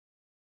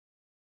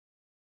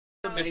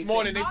This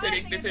morning they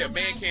said a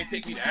man can't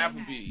take me to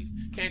Applebee's,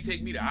 can't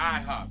take me to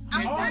IHOP.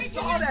 I'm 32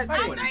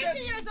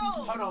 years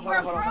old.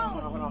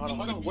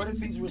 Hold on. What if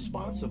he's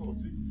responsible?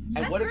 And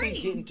That's what if great.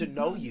 he's getting to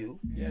know you?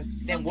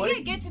 Yes. Then What?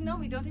 Yeah, get to know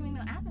me. Don't take me to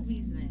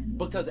Applebee's then.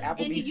 Because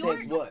Applebee's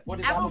says what? What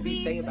does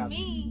Applebee's say about you?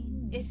 Me,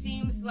 it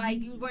seems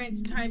like you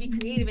weren't trying to be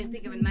creative and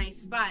think of a nice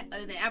spot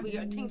other than Applebee's.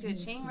 You're taking to a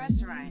chain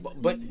restaurant.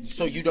 But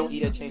so you don't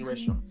eat at chain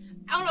restaurants?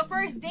 On a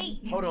first date.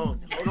 Hold on.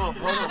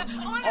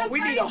 Oh, we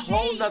need a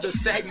whole nother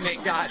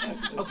segment, guys.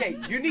 Okay,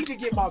 you need to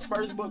get my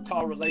first book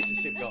called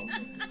Relationship Goals.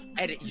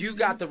 And you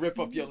got to rip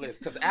up your list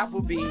because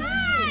Applebee's.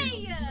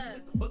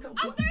 Why?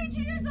 I'm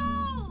 32 years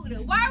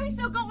old. Why are we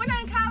still going? We're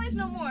not in college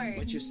no more.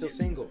 But you're still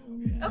single.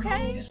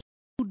 Okay.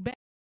 Food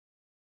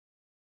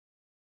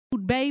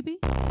baby.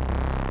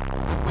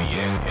 We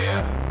in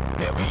here.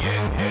 Yeah, we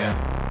in here.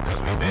 'Cause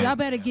we been. Y'all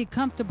better get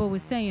comfortable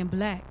with saying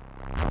black.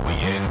 We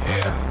in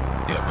here.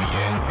 Yeah, we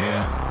in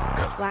here.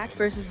 Black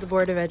versus the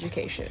Board of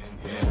Education.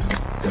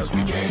 'Cause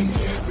we came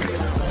here.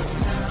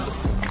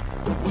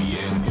 We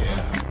in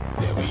here.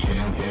 Yeah, we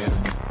in here.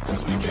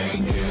 'Cause we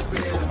came here.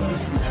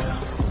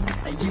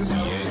 And you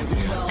know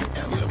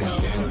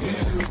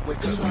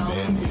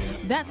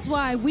That's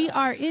why we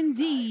are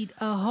indeed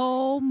a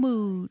whole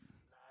mood.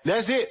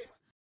 That's it.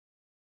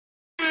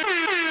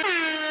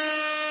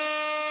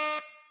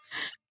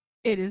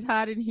 It is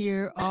hot in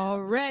here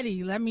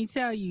already. Let me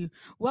tell you.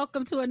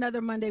 Welcome to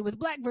another Monday with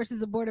Black versus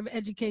the Board of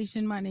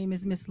Education. My name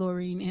is Miss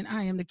Laureen, and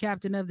I am the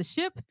captain of the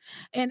ship.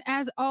 And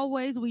as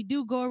always, we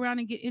do go around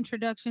and get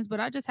introductions, but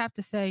I just have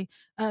to say,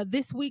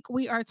 this week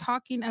we are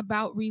talking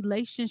about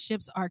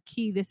relationships are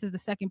key. This is the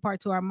second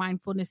part to our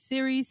mindfulness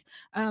series.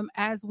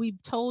 As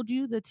we've told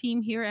you, the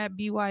team here at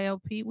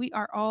BYLP, we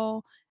are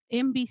all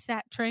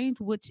MBSAT trained,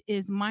 which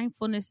is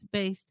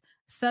mindfulness-based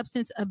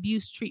substance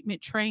abuse treatment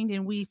trained,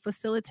 and we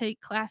facilitate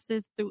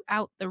classes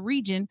throughout the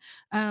region,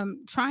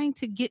 trying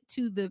to get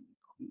to the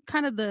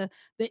kind of the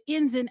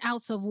ins and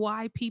outs of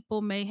why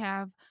people may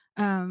have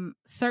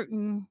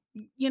certain,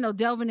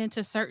 delving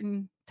into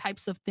certain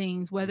types of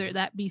things, whether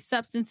that be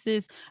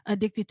substances,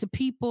 addicted to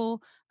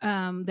people,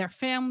 their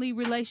family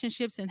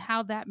relationships, and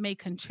how that may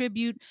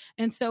contribute.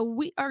 And so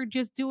we are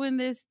just doing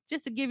this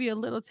just to give you a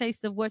little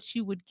taste of what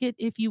you would get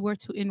if you were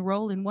to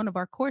enroll in one of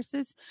our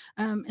courses.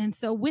 And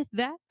so with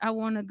that, I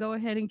want to go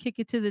ahead and kick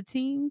it to the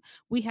team.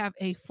 We have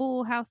a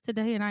full house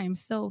today, and I am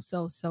so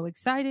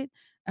excited.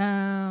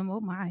 Oh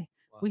my.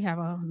 We have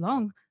a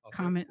long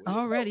comment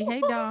already.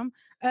 Hey, Dom.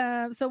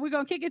 So we're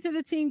going to kick it to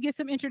the team, get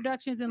some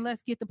introductions, and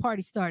let's get the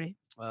party started.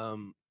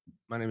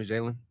 My name is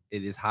Jalen.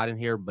 It is hot in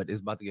here, but it's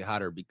about to get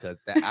hotter because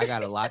I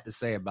got a lot to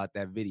say about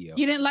that video.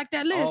 You didn't like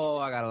that list? Oh,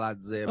 I got a lot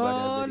to say about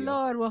that video. Oh,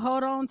 Lord. Well,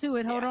 hold on to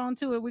it. Hold on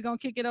to it. We're going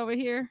to kick it over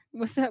here.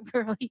 What's up,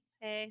 girlie?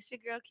 Hey, it's your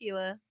girl,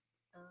 Keela.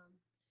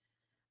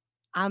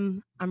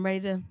 I'm ready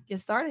to get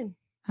started.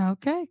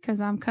 Okay, because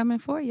I'm coming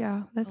for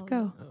y'all. Let's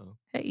go. Oh.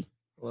 Hey.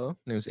 Hello,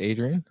 my name is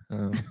Adrian.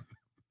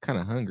 Kind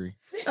of hungry.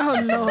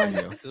 Oh, Lord.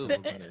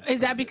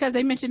 Is that because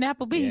they mentioned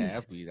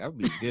Applebee's? Yeah, that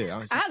would be good.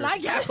 I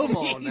like Applebee's. Come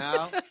on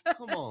now.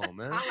 Come on,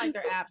 man. I like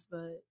their apps,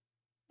 but.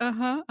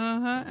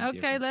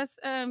 Okay, let's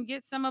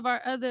get some of our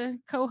other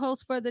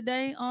co-hosts for the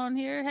day on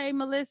here. Hey,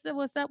 Melissa,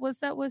 what's up?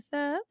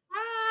 Hi.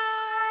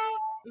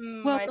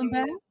 Welcome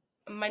back.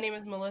 My name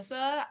is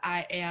Melissa.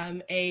 I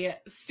am a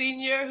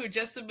senior who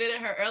just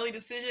submitted her early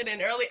decision and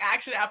early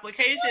action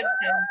applications.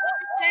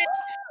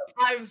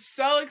 I'm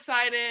so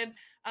excited.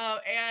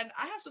 And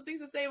I have some things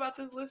to say about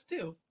this list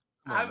too.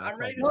 I'm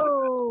ready to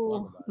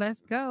go.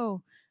 Let's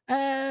go.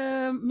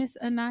 Miss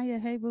Anaya,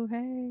 hey boo,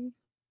 hey.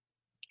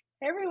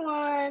 Hey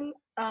everyone.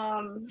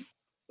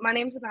 My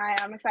name's Anaya.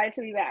 I'm excited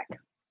to be back.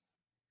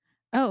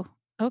 Oh,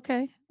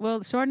 okay.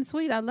 Well, short and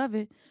sweet. I love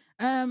it.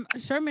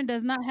 Sherman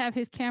does not have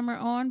his camera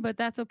on, but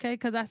that's okay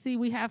because I see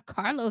we have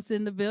Carlos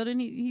in the building.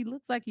 He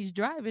looks like he's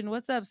driving.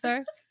 What's up,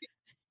 sir?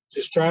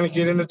 Just trying to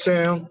get into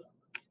town.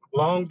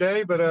 Long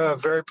day,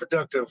 but very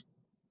productive.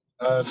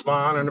 It's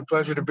my honor and a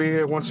pleasure to be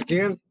here once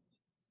again,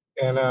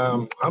 and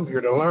I'm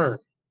here to learn.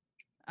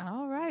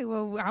 All right.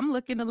 Well, I'm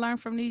looking to learn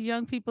from these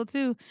young people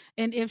too.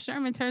 And if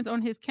Sherman turns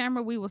on his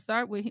camera, we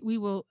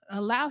will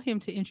allow him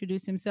to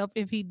introduce himself.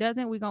 If he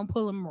doesn't, we're gonna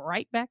pull him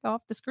right back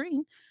off the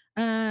screen,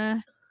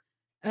 and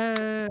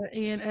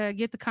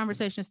get the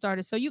conversation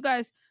started. So you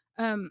guys,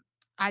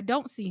 I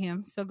don't see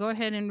him, so go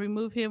ahead and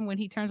remove him. When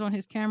he turns on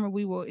his camera,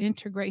 we will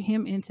integrate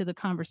him into the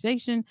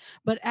conversation.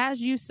 But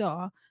as you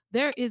saw,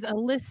 there is a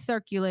list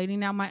circulating.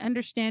 Now, my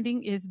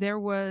understanding is there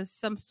was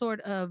some sort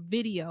of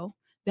video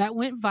that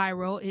went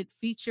viral. It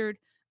featured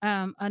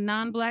a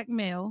non-Black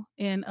male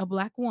and a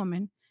Black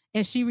woman,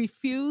 and she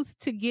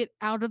refused to get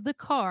out of the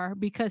car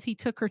because he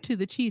took her to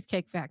the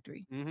Cheesecake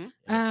Factory. Mm-hmm.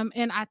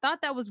 And I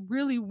thought that was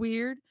really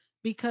weird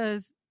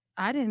because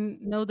I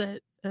didn't know that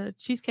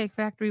Cheesecake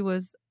Factory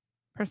was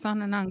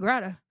persona non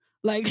grata.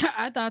 Like,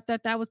 I thought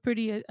that was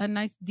pretty a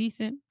nice,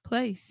 decent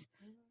place.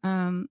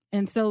 And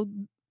so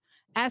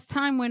as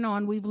time went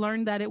on, we've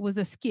learned that it was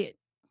a skit,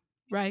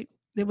 right?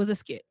 It was a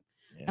skit.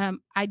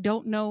 I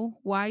don't know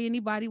why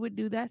anybody would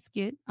do that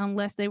skit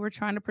unless they were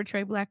trying to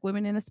portray Black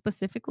women in a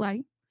specific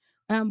light.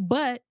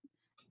 But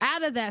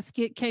out of that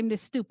skit came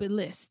this stupid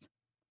list.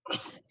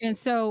 And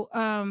so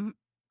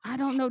I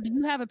don't know. Do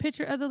you have a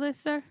picture of the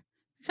list, sir?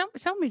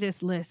 Show me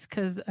this list,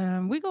 because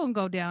we're going to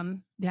go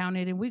down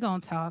it and we're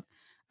going to talk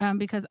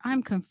because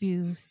I'm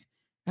confused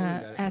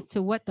as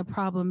to what the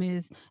problem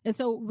is. And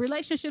so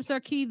relationships are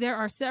key. There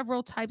are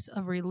several types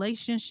of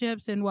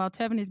relationships. And while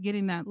Tevin is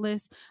getting that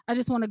list, I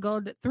just want to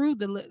go through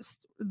the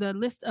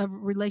list of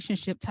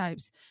relationship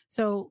types.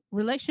 So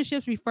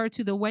relationships refer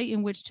to the way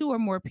in which two or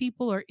more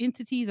people or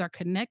entities are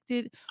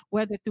connected,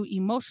 whether through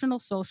emotional,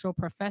 social,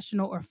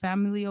 professional, or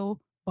familial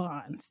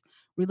bonds.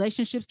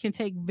 Relationships can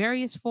take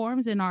various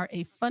forms and are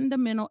a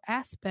fundamental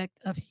aspect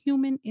of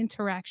human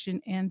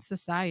interaction and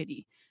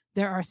society.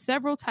 There are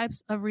several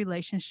types of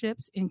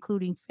relationships,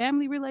 including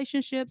family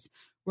relationships,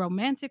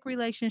 romantic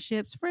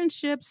relationships,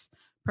 friendships,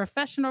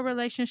 professional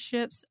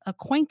relationships,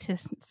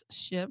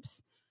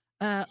 acquaintanceships,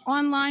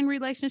 online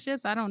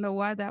relationships. I don't know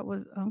why that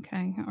was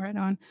okay. Right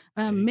on.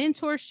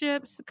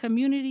 Mentorships,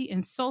 community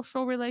and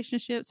social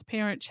relationships,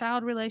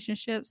 parent-child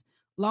relationships,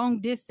 long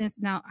distance.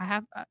 Now,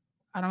 I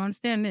don't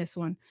understand this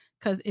one,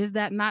 because is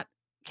that not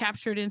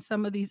captured in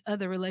some of these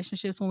other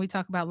relationships when we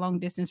talk about long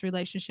distance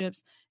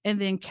relationships? And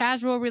then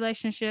casual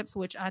relationships,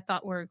 which I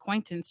thought were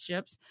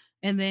acquaintanceships,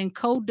 and then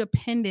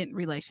codependent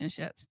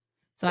relationships.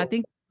 So I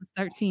think it was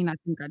 13. I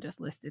think I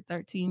just listed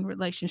 13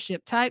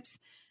 relationship types.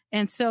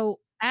 And so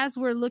as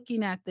we're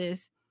looking at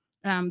this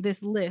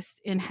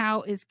list and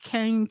how it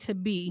came to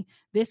be,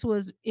 this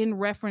was in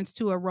reference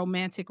to a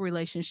romantic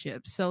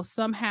relationship. So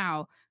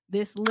somehow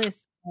this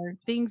list are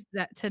things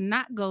that to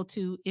not go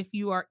to if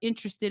you are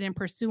interested in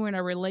pursuing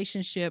a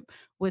relationship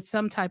with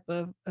some type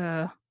of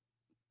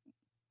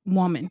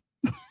woman.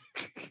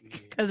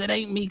 Because it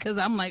ain't me, because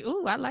I'm like,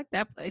 ooh, I like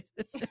that place.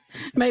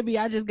 Maybe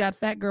I just got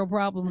fat girl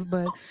problems,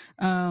 but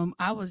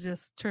I was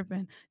just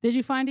tripping. Did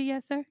you find it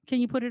yet, sir? Can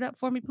you put it up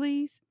for me,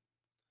 please?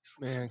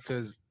 Man,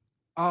 because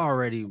I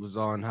already was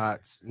on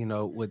hots,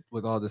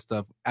 with all this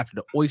stuff after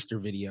the oyster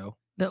video.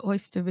 The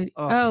oyster video.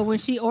 Oh, when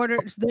she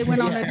ordered, they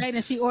went on a date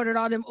and she ordered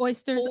all them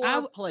oysters.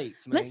 4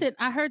 plates, man. Listen,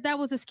 I heard that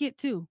was a skit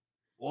too.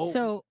 Whoa.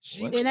 So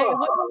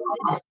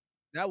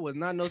that was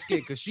not no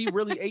skit, because she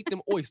really ate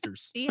them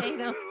oysters. She ate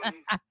them.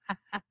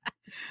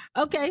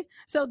 Okay,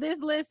 so this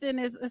list and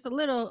it's a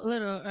little.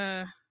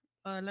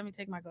 Let me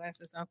take my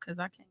glasses off because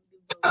I can't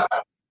do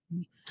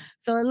both.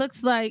 So it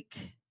looks like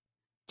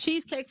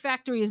Cheesecake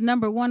Factory is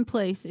number one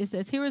place. It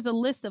says, here is a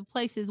list of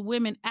places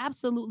women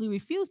absolutely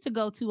refuse to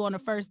go to on a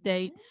first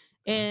date.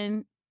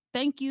 And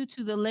thank you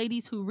to the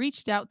ladies who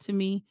reached out to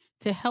me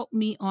to help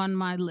me on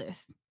my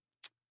list.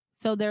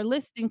 So their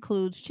list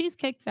includes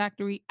Cheesecake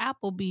Factory,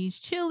 Applebee's,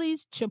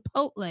 Chili's,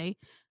 Chipotle,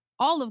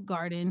 Olive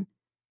Garden,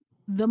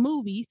 the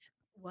movies,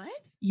 What?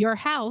 your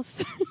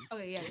house,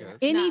 Okay, yeah.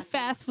 any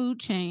fast food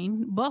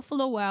chain,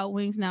 Buffalo Wild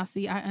Wings. Now,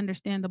 see, I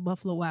understand the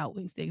Buffalo Wild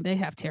Wings thing. They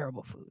have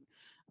terrible food.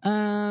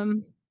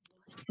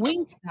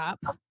 Wingstop,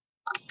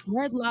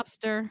 Red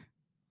Lobster,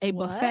 a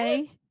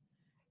buffet,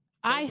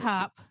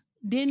 IHOP,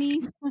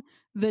 Denny's,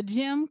 the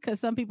gym, because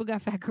some people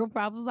got fat girl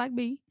problems like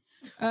me.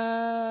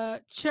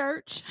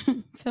 Church,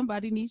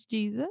 somebody needs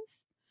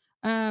Jesus.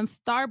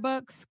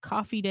 Starbucks,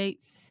 coffee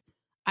dates,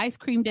 ice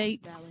cream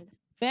dates,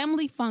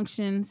 family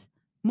functions,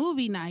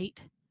 movie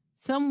night,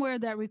 somewhere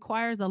that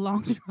requires a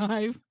long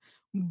drive,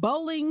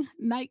 bowling,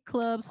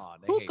 nightclubs,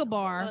 hookah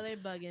bar,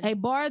 a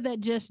bar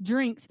that just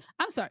drinks.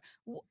 I'm sorry.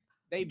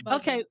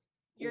 Okay.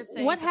 You're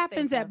saying what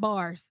happens at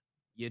bars?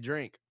 You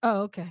drink.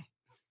 Oh, okay.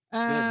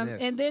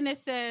 And then it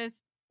says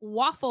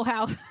Waffle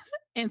House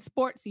and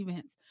sports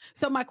events.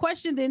 So my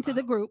question then to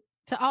the group,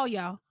 to all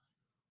y'all,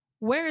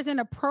 where is an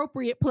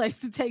appropriate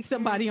place to take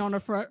somebody on a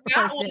first date?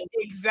 That was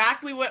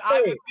exactly what I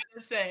was going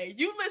to say.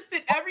 You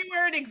listed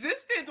everywhere in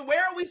existence.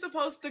 Where are we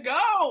supposed to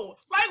go?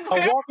 Like,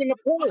 where A walk in the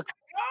park.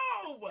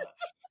 go?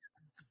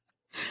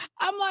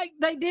 I'm like,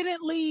 they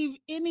didn't leave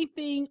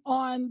anything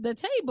on the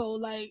table.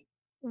 Like,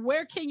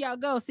 where can y'all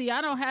go? See, I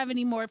don't have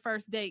any more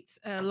first dates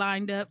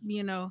lined up,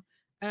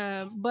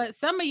 but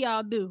some of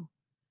y'all do.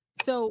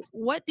 So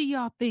what do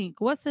y'all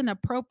think? What's an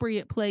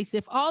appropriate place?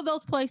 If all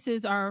those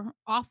places are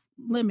off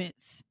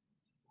limits,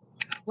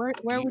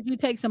 where would you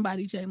take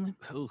somebody, Jalen?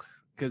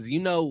 Because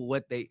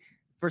what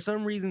for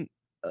some reason,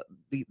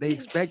 they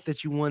expect that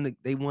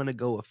they want to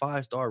go a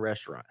 5-star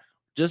restaurant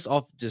just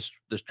off just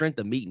the strength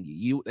of meeting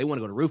you. They want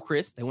to go to Roof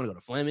Chris. They want to go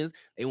to Fleming's.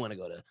 They want to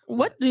go to.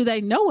 What do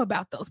they know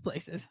about those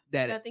places?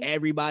 That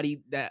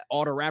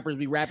all the rappers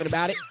be rapping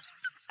about it.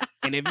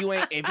 And if you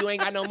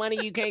ain't got no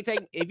money, you can't take.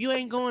 If you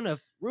ain't going to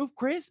Roof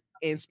Chris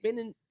and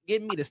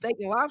giving me the steak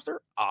and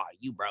lobster,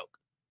 you broke.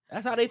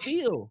 That's how they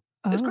feel.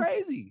 It's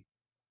crazy.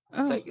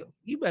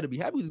 You better be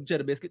happy with the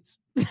cheddar biscuits.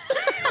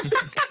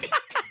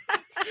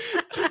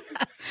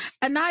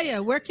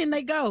 Anaya, where can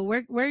they go?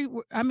 Where?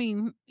 I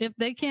mean, if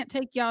they can't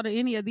take y'all to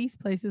any of these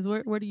places,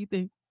 where do you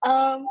think?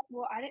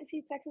 Well, I didn't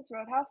see Texas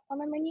Roadhouse on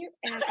the menu,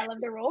 and I love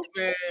their rolls,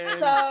 so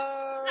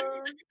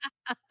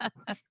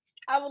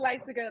I would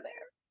like to go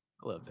there.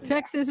 I love Texas.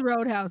 Texas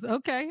Roadhouse.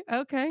 Okay.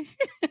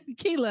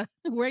 Keela,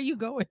 where you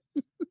going?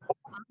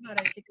 I'm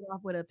gonna kick it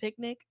off with a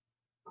picnic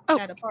Oh.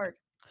 at a park.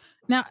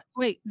 Now,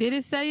 wait, did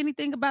it say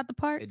anything about the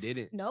parks? It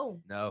didn't.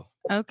 No,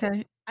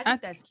 Okay. I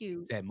think that's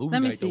cute. It's that movie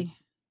Let me night, though. see.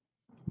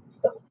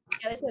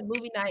 Yeah, they said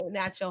movie night and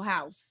at your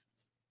house.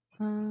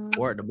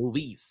 Or the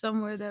movies.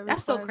 Somewhere that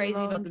That's so requires a crazy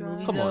long about the drive.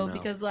 movies, Come on though, now.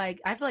 because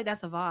like I feel like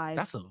that's a vibe.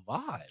 That's a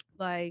vibe.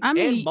 Like, I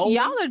mean, bowling.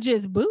 y'all are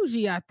just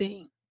bougie, I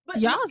think. but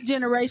Y'all's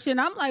generation,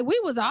 I'm like, we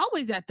was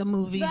always at the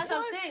movies. that's what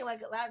I'm saying.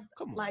 Like,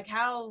 Come on. like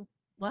how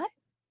what?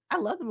 I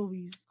love the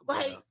movies.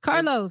 Like, Yeah.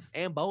 Carlos,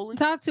 And bowling.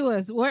 talk to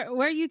us. Where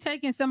are you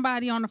taking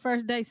somebody on the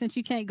first date since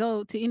you can't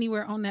go to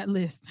anywhere on that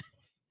list?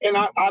 And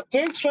I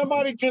think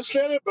somebody just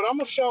said it, but I'm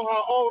gonna show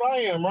how old I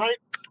am, right?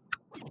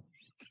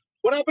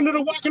 What happened to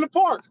the walk in the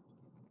park?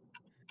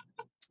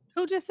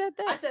 Who just said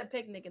that? I said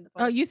picnic in the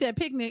park. Oh, you said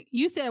picnic.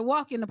 You said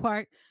walk in the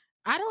park.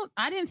 I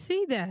didn't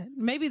see that.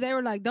 Maybe they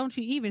were like, don't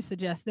you even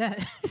suggest that?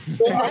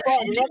 Well, I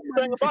thought, and that's the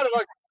thing about it.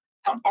 Like,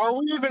 are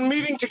we even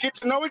meeting to get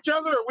to know each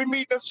other, or are we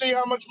meeting to see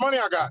how much money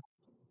I got?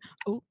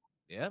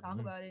 Yeah. Talk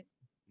about it.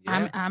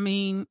 Yeah. I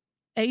mean,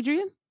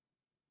 Adrian?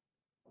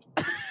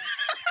 At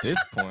this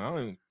point, I don't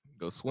even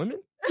go swimming.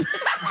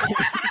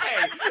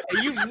 Hey,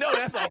 you know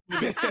that's off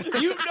limits.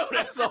 You know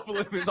that's off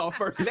limits on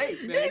first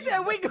date, man. He said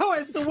we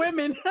going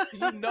swimming.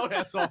 You know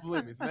that's off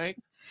limits, man.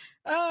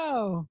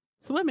 Oh,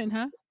 swimming,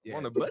 huh? Yeah.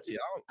 On a budget,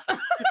 I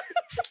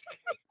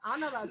don't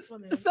know about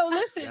swimming. So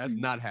listen, That's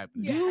not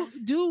happening.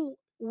 do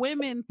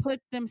women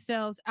put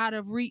themselves out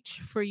of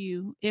reach for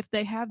you if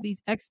they have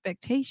these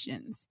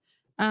expectations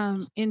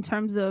in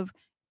terms of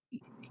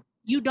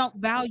you don't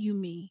value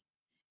me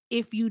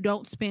if you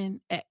don't spend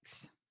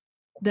X?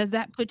 Does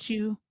that put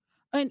you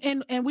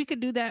and we could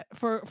do that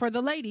for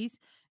the ladies?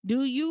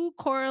 Do you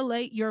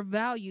correlate your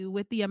value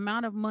with the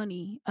amount of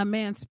money a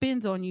man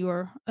spends on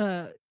your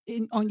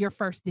on your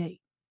first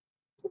date?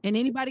 And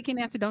anybody can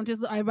answer. Don't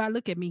just everybody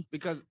look at me.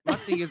 Because my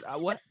thing is,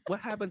 what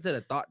happened to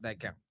the thought that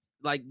counts?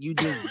 Like you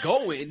just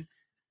going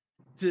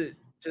to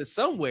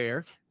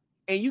somewhere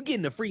and you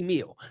getting a free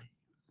meal.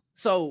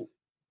 So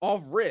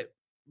off rip,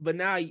 but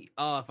now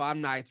if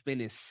I'm not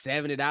spending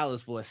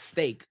 $70 for a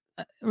steak,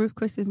 Ruth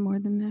Chris is more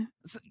than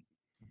that.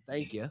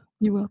 thank you,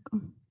 You're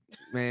welcome.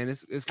 man.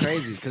 It's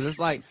crazy because it's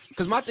like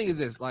my thing is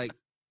this, like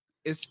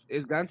it's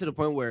gotten to the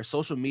point where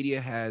social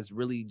media has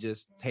really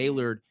just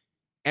tailored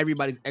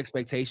everybody's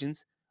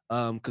expectations.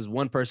 Because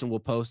one person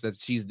will post that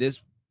she's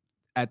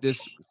at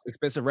this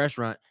expensive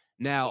restaurant.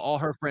 Now all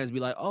her friends be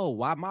like, oh,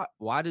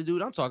 why the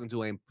dude I'm talking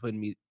to ain't putting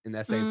me in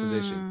that same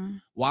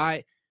position?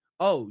 Why?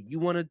 Oh, you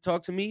want to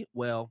talk to me?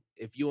 Well,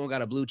 if you don't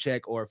got a blue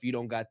check or if you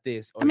don't got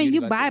this, or I mean,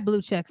 you don't got buy this.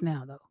 blue checks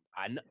now, though.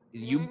 I know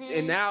you,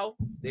 and now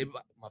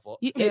my fault.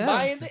 They Yeah.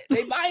 buying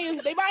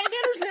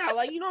dinners now.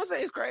 Like, you know what I'm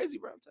saying? It's crazy,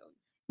 bro. I'm telling you.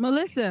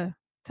 Melissa,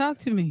 talk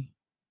to me.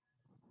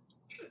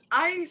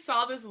 I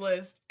saw this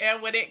list,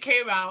 and when it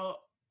came out,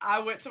 I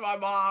went to my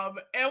mom,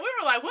 and we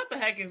were like, what the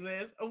heck is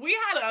this? We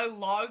had a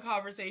long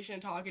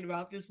conversation talking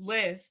about this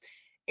list,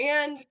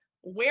 and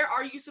where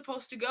are you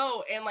supposed to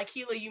go? And like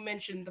Keela, you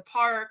mentioned the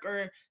park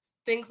or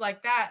things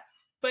like that.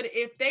 But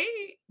if they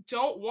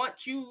don't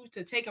want you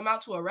to take them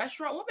out to a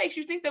restaurant, what makes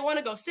you think they want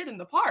to go sit in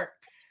the park?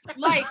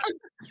 Like,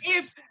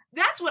 if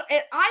that's what,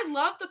 and I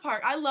love the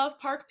park. I love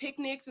park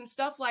picnics and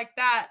stuff like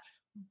that.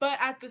 But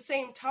at the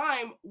same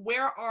time,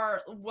 where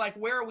are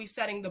we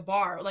setting the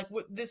bar? Like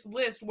with this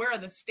list, where are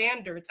the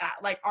standards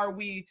at? Like, are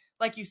we,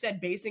 like you said,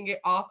 basing it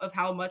off of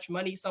how much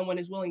money someone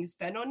is willing to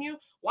spend on you?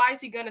 Why is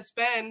he going to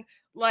spend,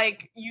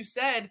 like you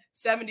said,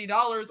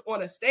 $70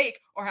 on a steak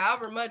or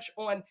however much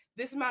on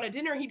this amount of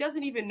dinner? He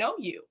doesn't even know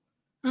you.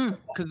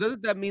 Because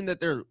doesn't that mean that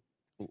they're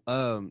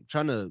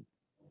trying to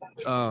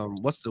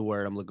what's the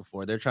word I'm looking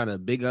for? They're trying to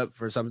big up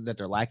for something that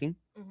they're lacking.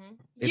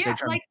 If they're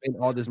trying to spend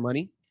all this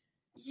money.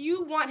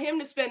 You want him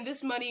to spend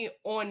this money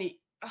on,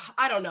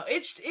 I don't know.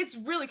 It's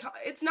really,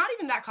 it's not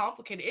even that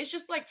complicated. It's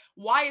just like,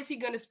 why is he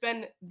going to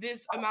spend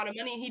this amount of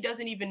money and he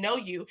doesn't even know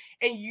you?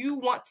 And you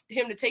want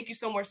him to take you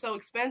somewhere so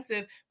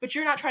expensive, but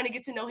you're not trying to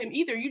get to know him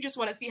either. You just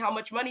want to see how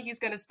much money he's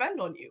going to spend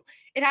on you.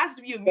 It has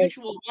to be a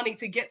mutual wanting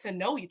to get to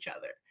know each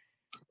other.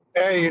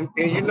 Hey, and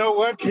you know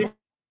what?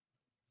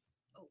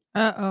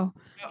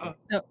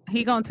 So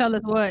he gonna tell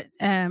us what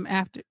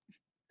after.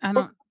 I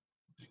don't.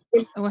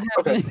 What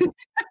happened? Okay.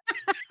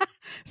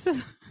 So,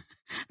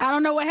 I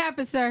don't know what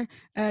happened, sir.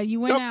 You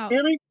went out. You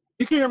hear me?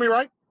 You can hear me,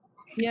 right?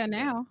 Yeah,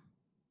 now.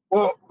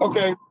 Well,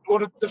 okay.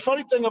 Well, the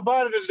funny thing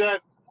about it is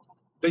that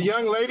the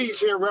young ladies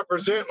here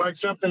represent like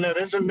something that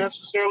isn't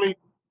necessarily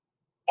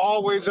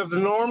always of the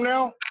norm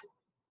now,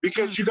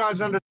 because you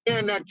guys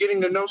understand that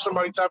getting to know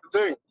somebody type of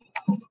thing.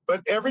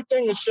 But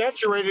everything is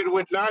saturated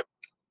with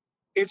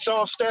it's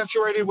all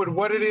saturated with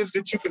what it is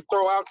that you can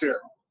throw out there,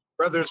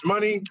 whether it's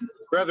money,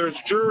 whether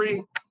it's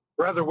jewelry,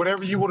 whether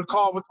whatever you want to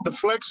call what the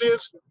flex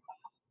is.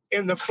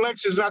 And the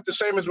flex is not the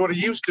same as what it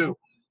used to.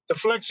 The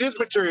flex is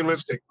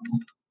materialistic.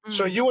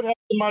 So you would have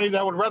somebody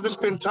that would rather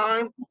spend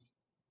time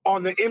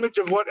on the image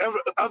of whatever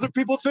other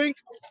people think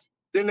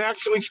than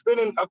actually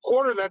spending a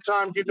quarter of that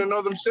time getting to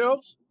know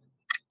themselves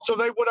So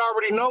they would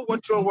already know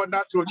what to and what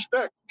not to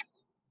expect.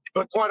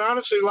 But quite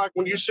honestly, like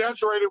when you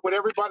saturate it with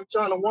everybody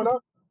trying to one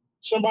up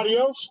somebody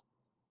else,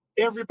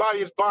 everybody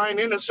is buying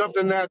into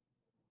something that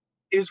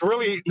is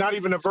really not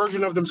even a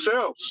version of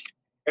themselves.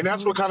 And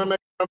that's what kind of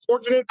makes it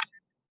unfortunate,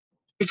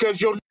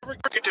 because you'll never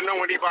get to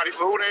know anybody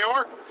for who they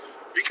are,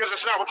 because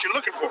it's not what you're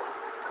looking for.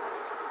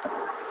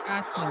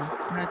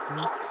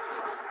 Gotcha.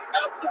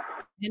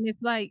 And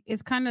it's like,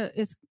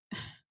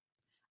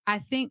 I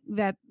think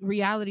that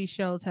reality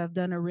shows have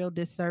done a real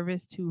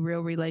disservice to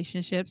real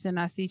relationships. And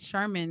I see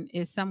Sherman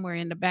is somewhere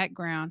in the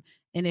background.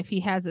 And if he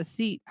has a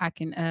seat, I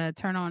can I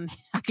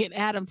can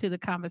add him to the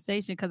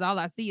conversation, because all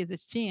I see is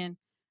his chin.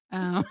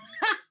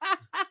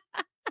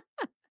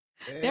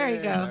 There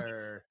you go.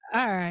 Sir.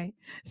 All right.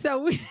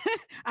 So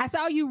I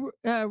saw you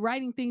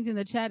writing things in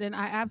the chat, and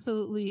I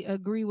absolutely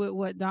agree with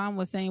what Don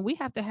was saying. We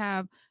have to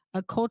have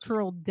a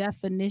cultural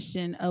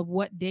definition of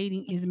what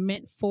dating is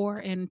meant for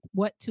and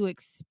what to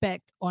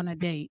expect on a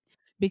date.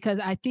 Because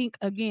I think,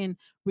 again,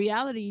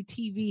 reality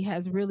TV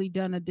has really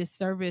done a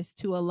disservice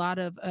to a lot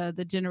of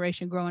the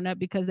generation growing up,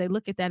 because they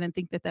look at that and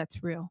think that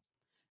that's real.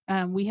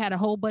 We had a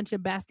whole bunch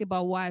of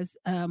basketball wives.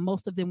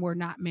 Most of them were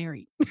not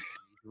married.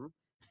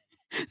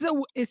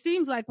 So it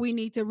seems like we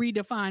need to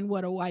redefine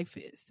what a wife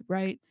is,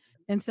 right?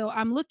 And so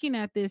I'm looking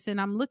at this, and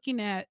I'm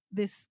looking at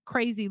this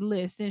crazy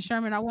list. And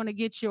Sherman, I want to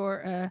get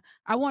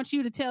I want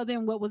you to tell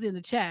them what was in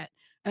the chat,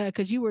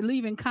 because you were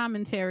leaving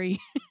commentary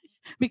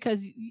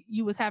because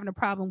you was having a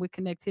problem with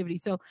connectivity.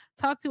 So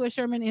talk to us,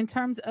 Sherman, in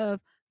terms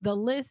of the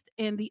list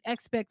and the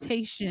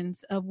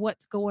expectations of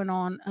what's going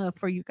on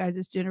for you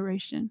guys'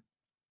 generation.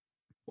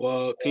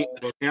 Well, can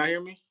y'all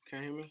hear me?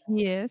 Can you hear me?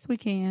 Yes, we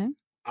can.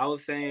 I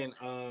was saying,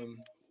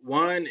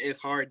 one is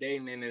hard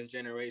dating in this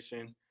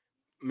generation,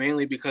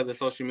 mainly because of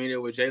social media,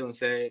 what Jalen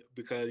said,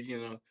 because, you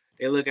know,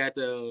 they look at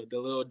the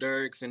Lil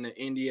Durks and the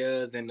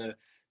Indias and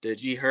the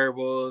G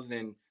Herbals,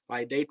 and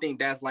like they think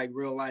that's like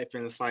real life,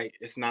 and it's like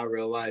it's not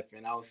real life.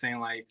 And I was saying,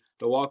 like,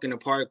 the walk in the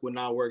park would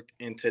not work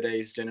in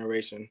today's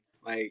generation.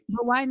 Like,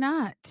 but why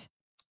not?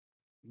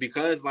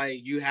 Because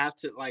like you have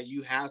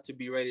to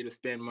be ready to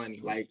spend money,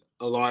 like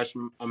a large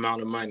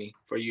amount of money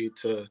for you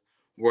to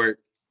work.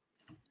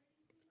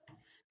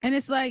 And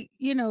it's like,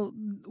 you know,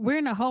 we're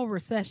in a whole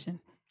recession.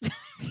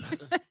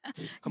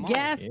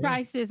 Gas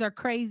prices are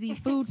crazy.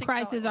 Food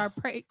prices are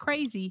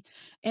crazy.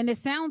 And it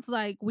sounds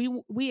like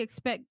we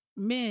expect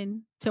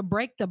men to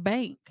break the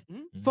bank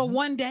for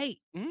one date,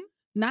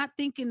 not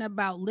thinking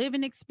about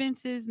living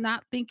expenses,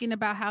 not thinking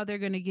about how they're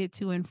going to get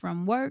to and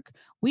from work.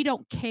 We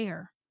don't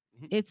care.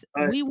 It's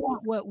we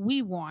want what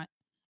we want,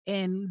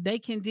 and they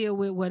can deal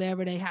with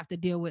whatever they have to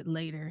deal with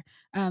later.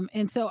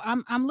 And so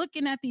I'm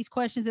looking at these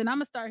questions, and I'm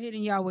gonna start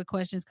hitting y'all with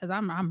questions, because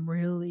I'm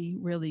really,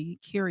 really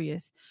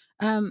curious.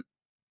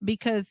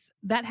 Because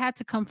that had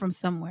to come from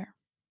somewhere.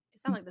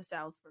 It sounds like the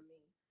South for me.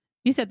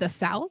 You said the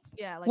South?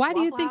 Yeah. Like why do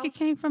you Waffle think House? it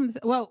came from?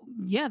 Well,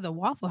 yeah, the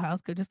Waffle House,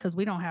 just because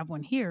we don't have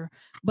one here.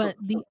 But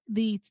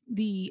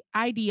the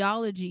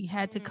ideology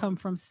had to come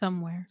from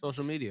somewhere.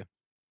 Social media.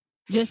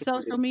 Just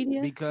social media?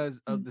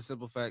 Because of the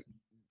simple fact,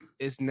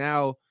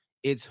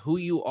 it's who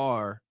you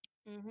are.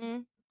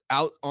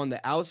 Out on the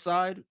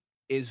outside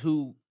is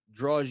who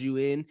draws you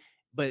in,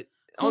 but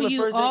on who the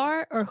you first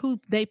are, or who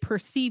they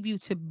perceive you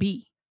to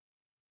be.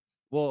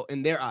 Well,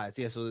 in their eyes,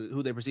 yeah. So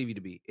who they perceive you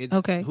to be. It's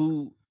okay.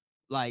 Who,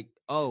 like,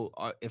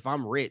 if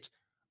I'm rich,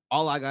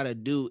 all I gotta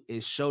do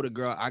is show the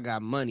girl I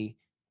got money,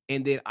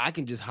 and then I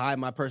can just hide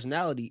my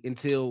personality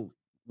until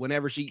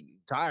whenever she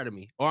tired of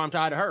me, or I'm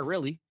tired of her,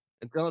 really,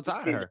 until I'm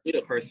tired of her. You don't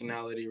need a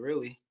personality,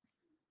 really.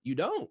 You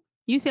don't.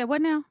 You said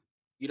what now?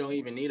 You don't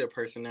even need a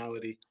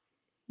personality.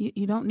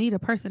 You don't need a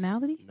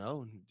personality?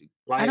 No.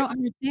 Like, I don't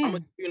understand. I'm gonna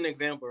give you an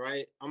example,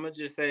 right? I'm gonna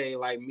just say,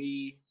 like,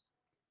 me,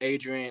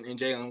 Adrian, and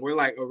Jalen, we're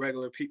like a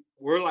regular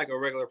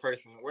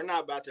person. We're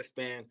not about to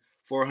spend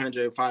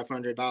 $400,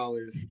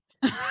 $500.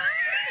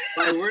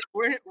 Like,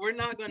 we're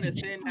not gonna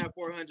send that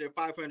 $400,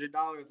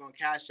 $500 on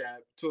Cash App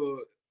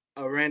to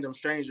a random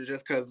stranger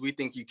just because we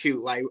think you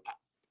cute. Like,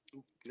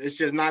 it's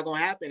just not gonna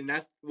happen.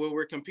 That's what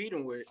we're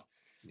competing with.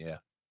 Yeah.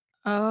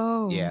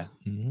 Oh. Yeah.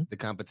 The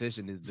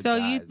competition is the so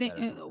guys you think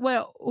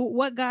well,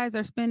 what guys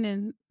are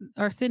sending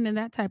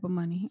that type of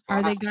money?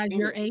 Are they guys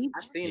your age?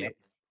 I've seen it.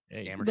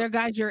 They're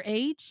guys your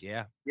age?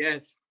 Yeah.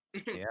 Yes.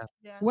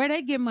 Yeah. Where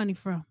they get money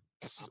from?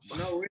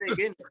 No, where they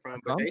getting it from,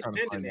 but they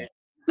spending it.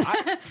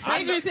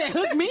 Adrian said,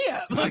 "Hook me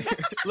up."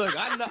 Look,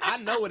 I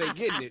know where they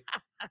getting it.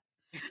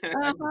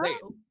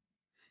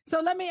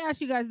 So let me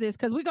ask you guys this,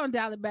 because we're gonna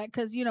dial it back,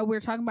 because you know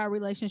we're talking about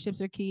relationships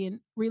are key, and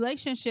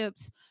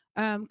relationships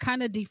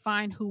kind of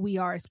define who we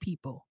are as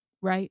people,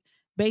 right?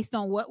 Based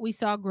on what we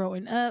saw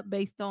growing up,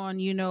 based on,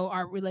 you know,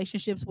 our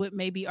relationships with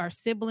maybe our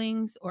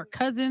siblings or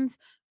cousins.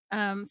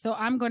 So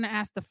I'm going to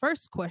ask the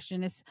first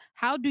question is,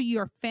 how do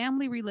your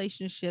family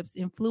relationships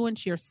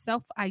influence your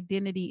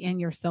self-identity and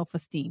your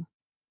self-esteem?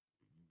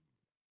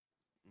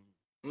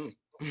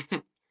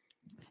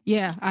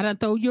 Yeah, I done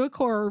throw you a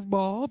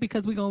curveball,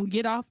 because we're going to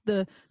get off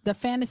the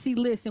fantasy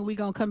list and we're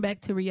going to come back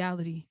to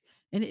reality.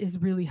 And it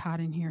is really hot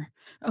in here.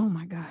 Oh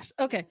my gosh.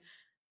 Okay.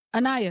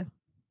 Anaya,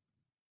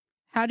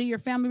 how do your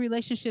family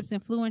relationships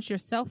influence your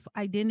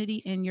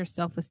self-identity and your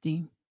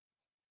self-esteem?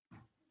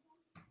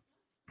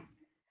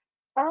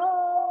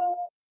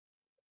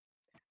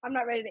 I'm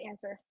not ready to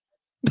answer.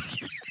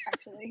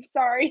 Actually,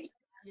 sorry.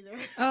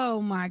 Oh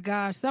my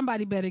gosh,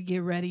 somebody better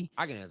get ready.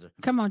 I can answer.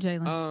 Come on,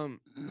 Jalen.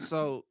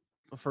 So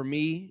for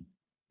me,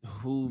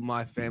 who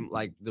my family,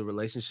 like the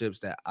relationships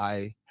that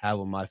I have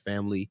with my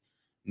family,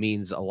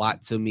 means a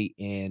lot to me.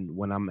 And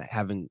when I'm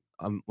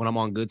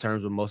on good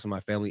terms with most of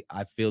my family,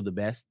 I feel the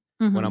best.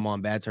 When I'm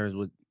on bad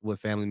terms with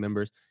family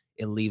members,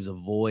 it leaves a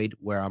void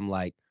where I'm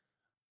like,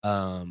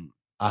 I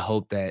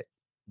hope that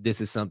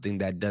this is something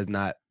that does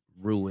not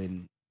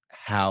ruin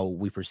how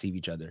we perceive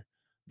each other,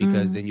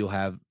 because then you'll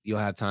have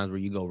times where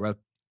you go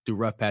through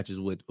rough patches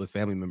with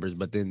family members,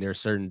 but then there are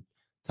certain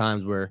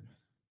times where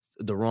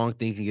the wrong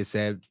thing can get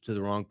said to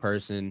the wrong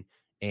person,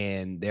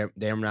 and they're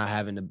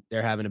having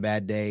a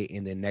bad day,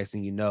 and then next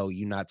thing you know,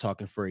 you're not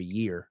talking for a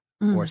year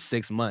or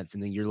 6 months,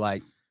 and then you're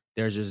like,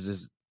 there's just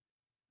this,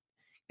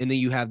 and then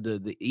you have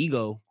the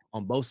ego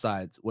on both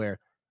sides where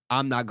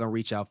I'm not gonna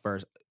reach out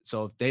first.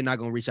 So if they're not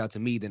gonna reach out to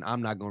me, then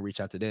I'm not gonna reach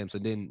out to them. So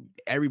then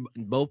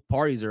both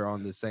parties are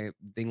on the same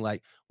thing.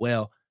 Like,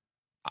 well,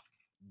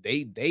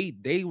 they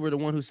were the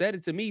one who said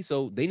it to me,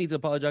 so they need to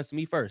apologize to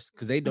me first,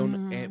 because they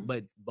don't.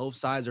 But both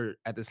sides are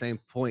at the same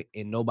point,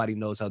 and nobody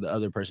knows how the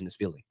other person is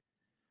feeling.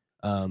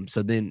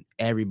 So then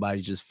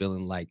everybody's just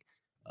feeling like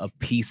a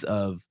piece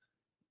of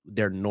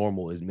their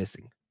normal is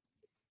missing.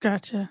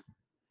 Gotcha.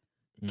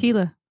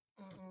 Keela.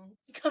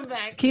 Come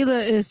back. Keela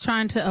is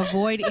trying to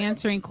avoid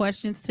answering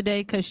questions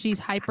today because she's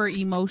hyper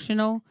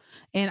emotional,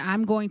 and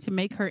I'm going to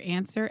make her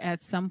answer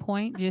at some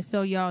point, just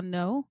so y'all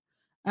know.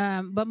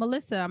 But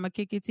Melissa, I'm gonna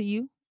kick it to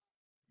you.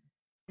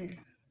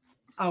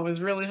 I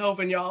was really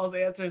hoping y'all's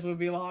answers would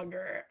be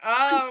longer.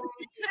 That's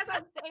what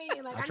I'm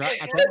saying. I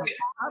tried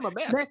my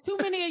best. There's too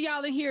many of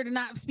y'all in here to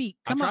not speak.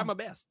 I tried my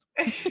best.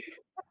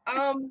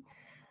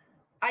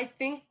 I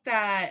think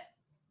that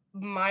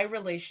my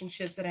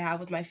relationships that I have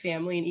with my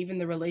family, and even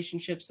the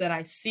relationships that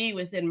I see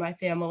within my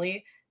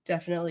family,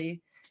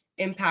 definitely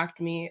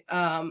impact me.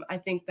 I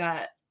think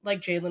that,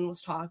 like Jalen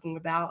was talking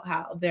about,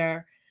 how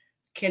there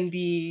can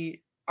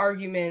be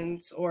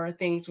arguments or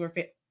things where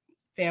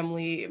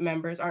family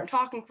members aren't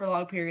talking for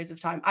long periods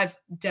of time. I've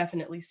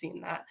definitely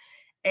seen that.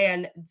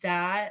 And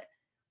that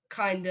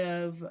kind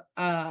of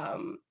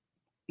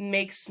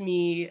makes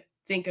me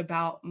think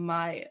about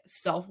my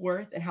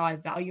self-worth and how I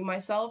value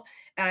myself.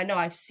 And I know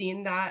I've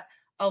seen that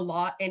a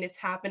lot, and it's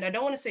happened. I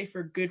don't want to say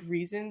for good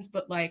reasons,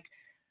 but like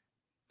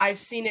I've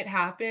seen it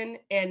happen,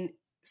 and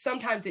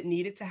sometimes it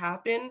needed to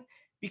happen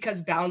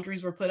because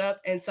boundaries were put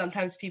up, and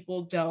sometimes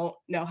people don't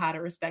know how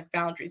to respect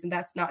boundaries. And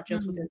that's not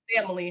just within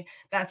family,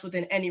 that's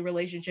within any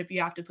relationship.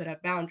 You have to put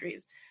up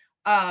boundaries.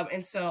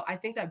 And so I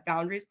think that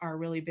boundaries are a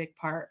really big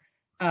part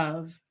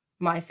of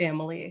my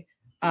family.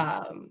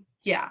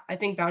 I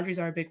think boundaries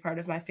are a big part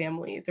of my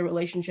family, the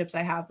relationships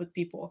I have with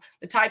people,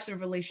 the types of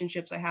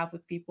relationships I have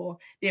with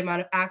people, the amount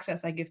of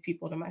access I give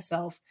people to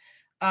myself.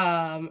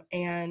 I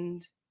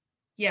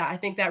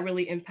think that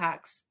really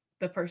impacts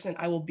the person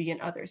I will be in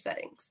other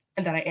settings,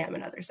 and that I am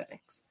in other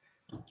settings.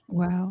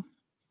 Wow.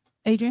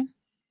 Adrian?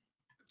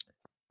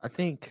 I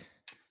think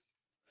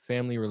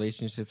family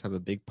relationships have a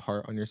big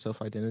part on your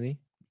self-identity,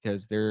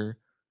 because they're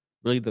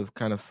really the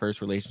kind of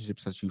first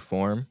relationships that you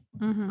form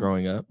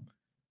growing up.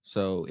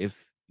 So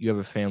if you have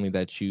a family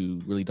that you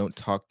really don't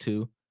talk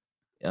to,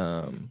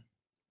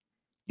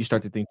 you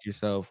start to think to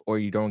yourself, or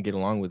you don't get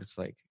along with, it's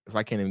like, if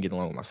I can't even get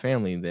along with my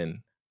family,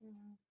 then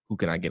who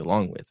can I get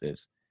along with?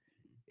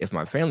 If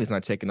my family's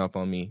not checking up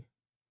on me,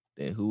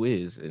 then who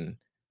is? And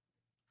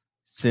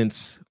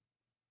since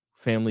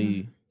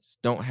family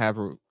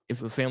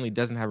if a family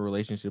doesn't have a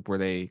relationship where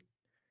they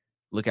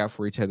look out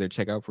for each other,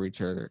 check up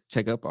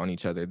on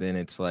each other, then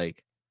it's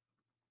like,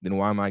 then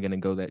why am I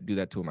going to do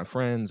that to my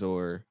friends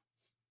or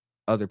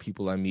other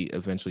people I meet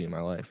eventually in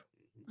my life?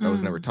 I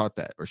was never taught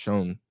that or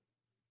shown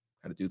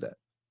how to do that.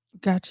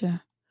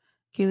 Gotcha.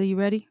 Keila, you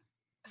ready?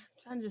 I'm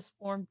trying to just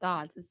form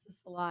thoughts. It's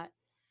just a lot.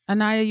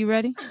 Anaya, you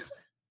ready?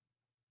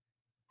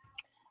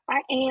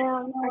 I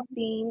am, I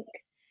think.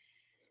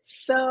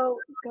 So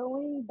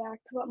going back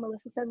to what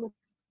Melissa said,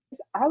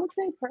 I would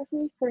say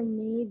personally for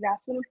me,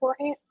 that's been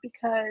important,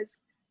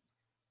 because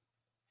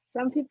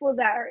some people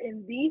that are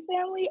in the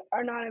family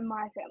are not in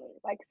my family.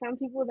 Like some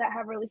people that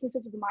have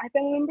relationships with my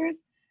family members,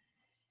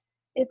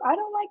 if I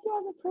don't like you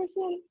as a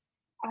person,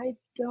 I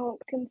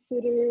don't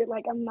consider,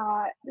 like, I'm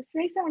not, this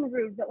may sound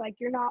rude, but like,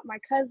 you're not my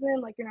cousin,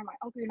 like, you're not my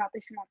uncle, you're not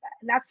this, you're not that.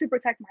 And that's to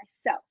protect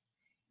myself.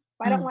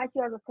 If I don't like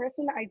you as a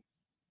person,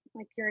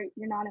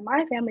 you're not in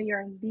my family,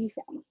 you're in the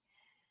family.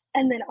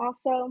 And then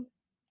also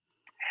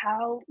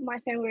how my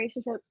family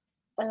relationship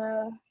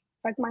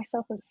affect my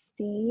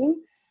self-esteem.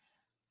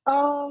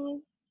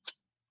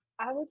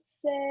 I would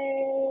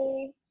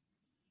say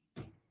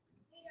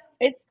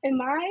it's, in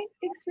my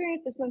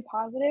experience, it's been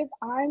positive.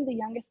 I'm the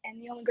youngest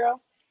and the only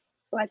girl,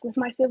 like with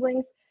my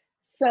siblings.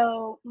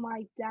 So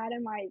my dad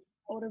and my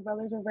older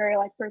brothers were very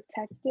like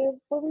protective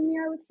over me,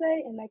 I would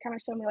say, and they kind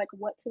of showed me like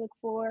what to look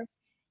for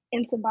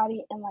in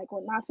somebody and like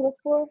what not to look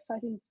for. So I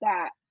think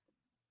that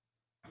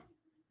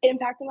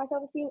impacted my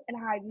self-esteem and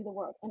how I view the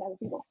world and other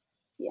people.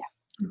 Yeah.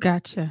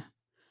 Gotcha.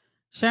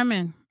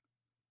 Sherman.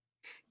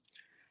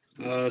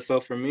 So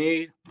for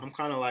me, I'm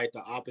kind of like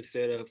the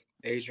opposite of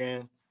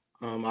Adrian.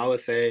 I would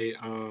say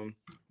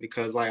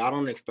because like I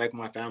don't expect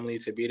my family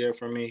to be there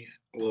for me.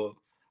 Well,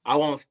 I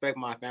won't expect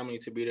my family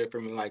to be there for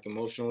me like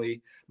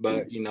emotionally,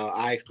 but you know,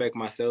 I expect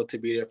myself to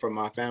be there for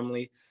my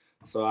family.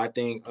 So I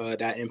think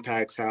that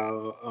impacts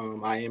how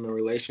I am in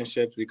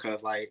relationships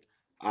because like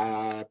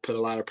I put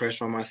a lot of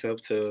pressure on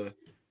myself to,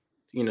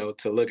 you know,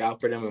 to look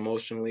out for them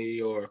emotionally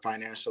or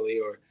financially,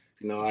 or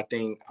you know, I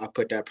think I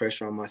put that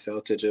pressure on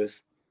myself to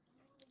just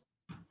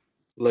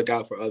look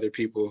out for other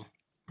people.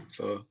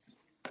 So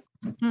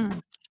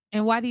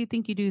And why do you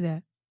think you do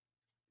that?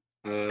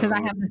 Because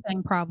I have the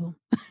same problem.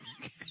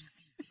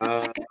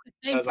 I got the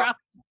same problem.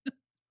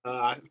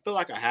 I feel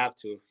like I have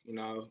to, you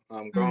know,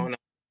 growing up,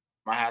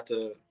 I had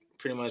to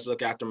pretty much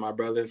look after my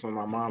brothers when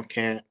my mom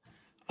can't.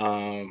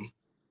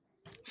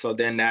 So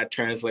then that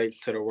translates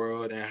to the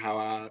world and how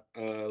I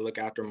look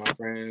after my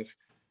friends,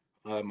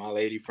 my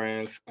lady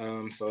friends.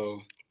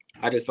 So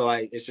I just feel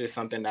like it's just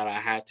something that I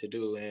had to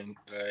do, and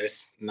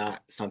it's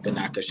not something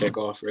I could shake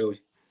off,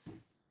 really.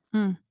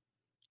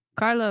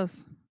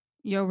 Carlos,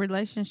 your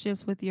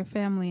relationships with your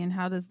family and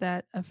how does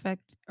that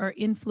affect or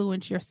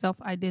influence your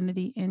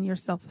self-identity and your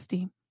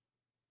self-esteem?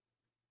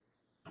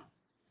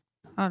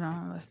 Hold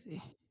on, let's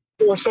see.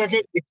 For a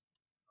second,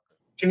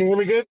 can you hear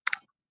me good?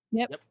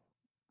 Yep.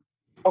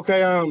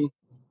 Okay.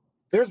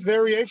 There's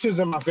variations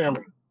in my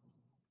family.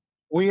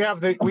 We have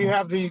the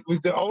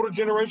older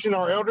generation,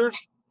 our elders,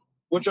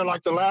 which are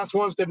like the last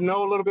ones that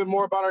know a little bit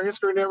more about our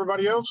history than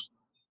everybody else.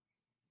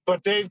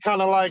 But they've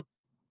kind of like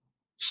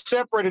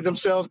separated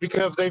themselves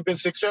because they've been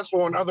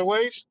successful in other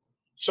ways.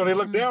 So they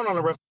look down on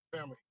the rest of the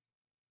family.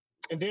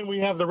 And then we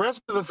have the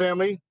rest of the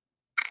family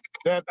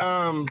that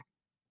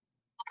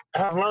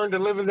have learned to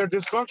live in their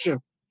dysfunction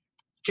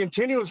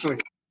continuously.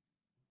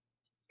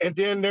 And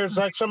then there's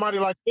like somebody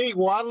like me.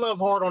 Well, I love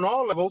hard on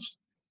all levels,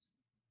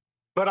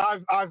 but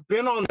I've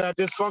been on that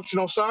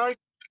dysfunctional side.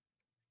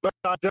 But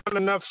I've done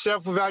enough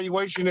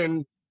self-evaluation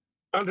and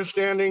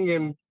understanding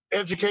and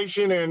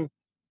education and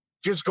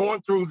just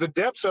going through the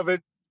depths of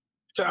it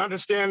to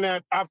understand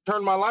that I've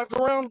turned my life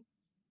around.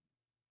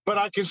 But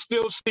I can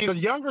still see the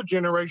younger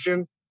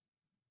generation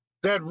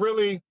that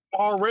really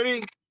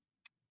already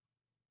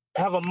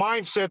have a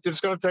mindset that's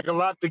going to take a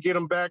lot to get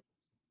them back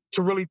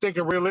to really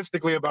thinking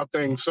realistically about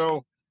things.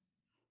 So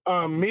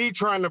me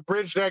trying to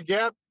bridge that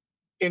gap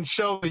and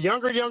show the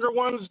younger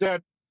ones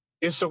that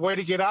it's a way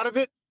to get out of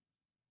it.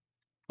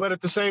 But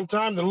at the same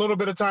time, the little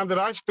bit of time that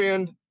I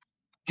spend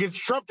gets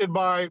trumped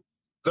by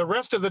the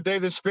rest of the day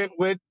that's spent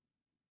with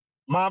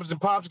moms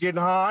and pops getting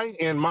high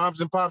and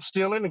moms and pops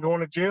stealing and going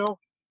to jail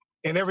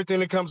and everything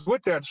that comes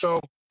with that. So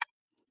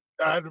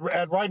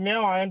right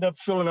now, I end up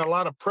feeling a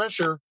lot of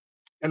pressure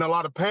and a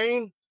lot of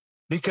pain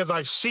because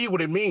I see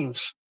what it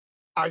means.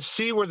 I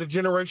see where the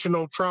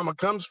generational trauma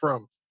comes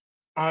from.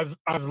 I've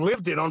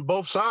lived it on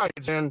both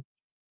sides, and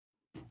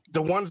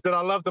the ones that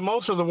I love the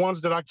most are the ones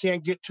that I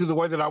can't get to the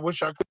way that I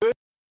wish I could.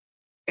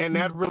 And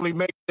that really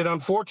makes it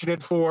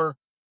unfortunate for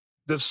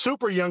the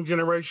super young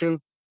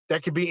generation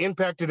that could be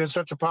impacted in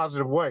such a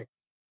positive way.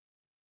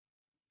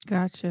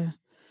 Gotcha.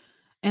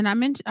 And I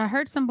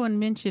heard someone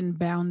mention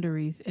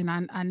boundaries, and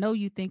I know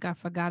you think I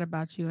forgot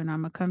about you, and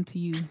I'm gonna come to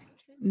you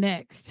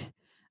next,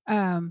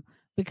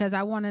 because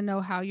I want to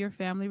know how your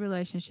family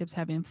relationships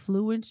have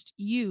influenced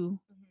you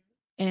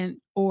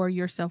and or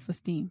your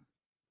self-esteem.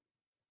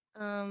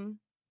 I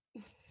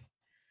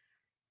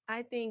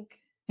think,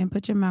 and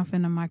put your mouth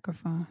in the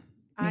microphone.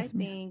 I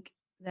think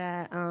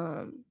that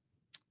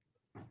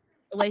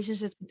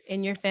relationships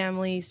in your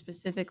family,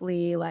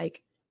 specifically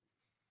like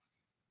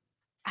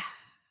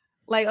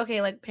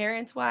okay, like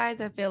parents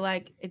wise, I feel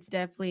like it's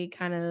definitely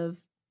kind of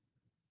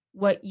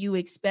what you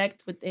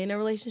expect within a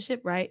relationship,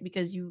 right?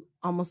 Because you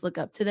almost look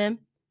up to them.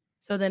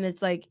 So then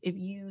it's like if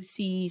you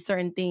see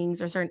certain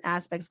things or certain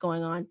aspects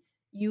going on,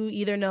 you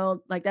either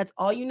know like that's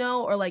all you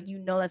know, or like you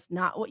know that's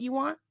not what you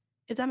want,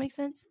 if that makes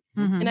sense.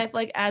 And I feel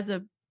like as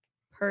a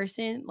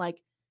person,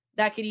 like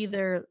that could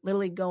either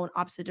literally go in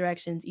opposite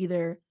directions,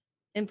 either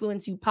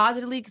influence you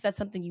positively because that's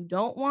something you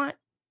don't want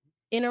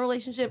in a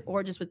relationship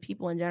or just with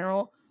people in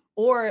general,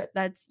 or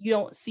that's you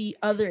don't see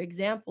other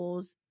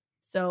examples,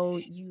 so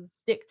you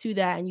stick to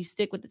that and you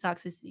stick with the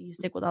toxicity, you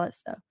stick with all that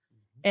stuff.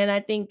 And I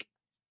think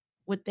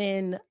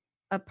within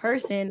a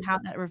person, how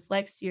that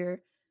reflects your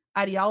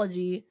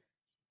ideology,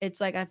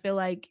 it's like I feel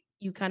like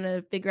you kind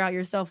of figure out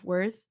your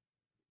self-worth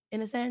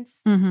in a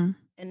sense. And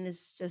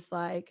it's just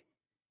like,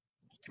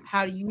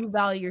 how do you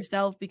value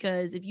yourself?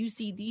 Because if you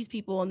see these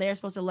people and they're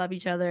supposed to love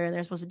each other and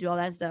they're supposed to do all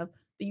that stuff,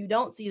 but you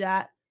don't see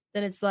that,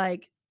 then it's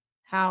like,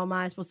 how am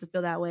I supposed to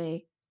feel that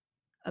way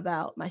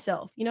about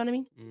myself? You know what I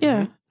mean?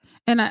 Yeah.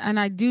 And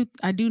I do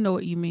know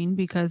what you mean,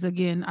 because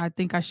again, I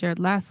think I shared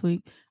last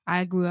week,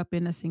 I grew up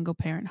in a single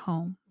parent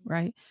home.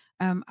 right?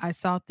 I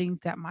saw things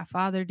that my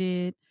father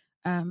did,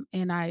 and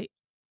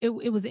it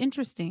was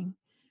interesting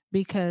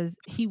because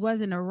he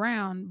wasn't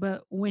around,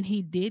 but when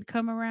he did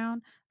come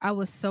around, I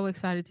was so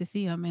excited to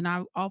see him. And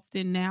I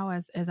often now,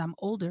 as I'm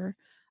older,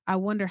 I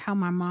wonder how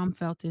my mom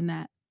felt in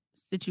that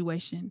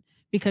situation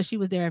because she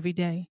was there every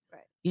day.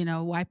 Right. You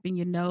know, wiping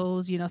your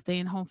nose, you know,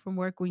 staying home from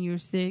work when you're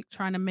sick,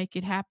 trying to make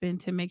it happen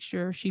to make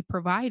sure she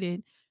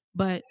provided.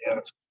 But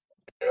Yes.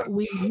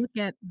 we look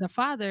at the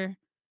father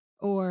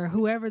or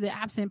whoever the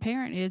absent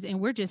parent is, and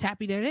we're just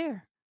happy they're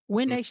there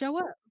when they show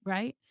up,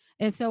 right?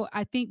 And so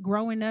I think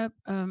growing up,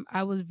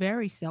 I was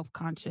very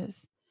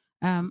self-conscious.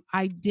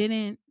 I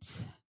didn't,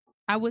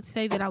 I would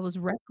say that I was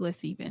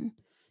reckless even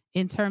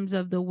in terms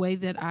of the way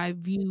that I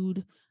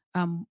viewed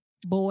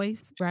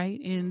boys, right?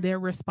 And their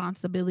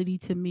responsibility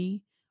to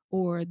me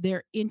or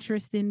their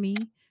interest in me.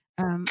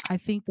 I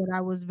think that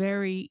I was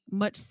very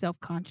much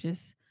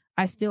self-conscious.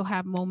 I still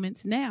have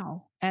moments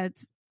now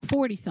at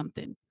 40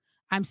 something.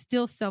 I'm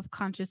still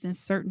self-conscious in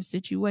certain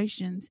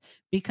situations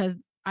because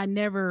I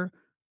never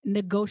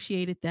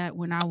negotiated that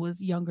when I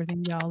was younger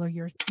than y'all or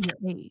your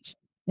age.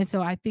 And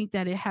so I think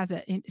that it has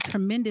a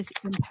tremendous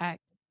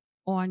impact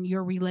on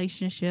your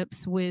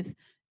relationships with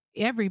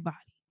everybody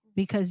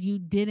because you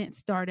didn't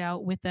start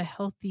out with a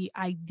healthy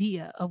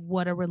idea of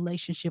what a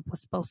relationship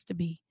was supposed to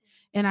be.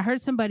 And I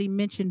heard somebody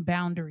mention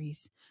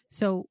boundaries.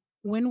 So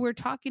when we're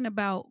talking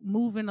about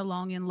moving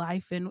along in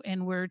life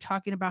and we're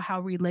talking about how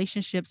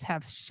relationships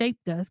have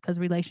shaped us, because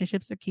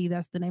relationships are key,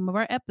 that's the name of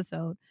our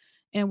episode,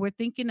 and we're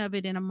thinking of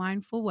it in a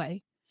mindful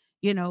way,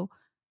 you know,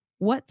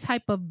 what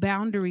type of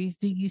boundaries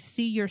do you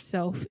see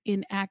yourself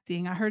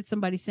enacting? I heard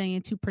somebody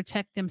saying to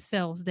protect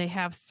themselves, they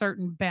have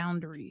certain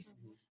boundaries.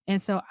 And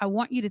so I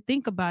want you to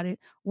think about it.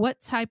 What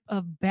type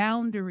of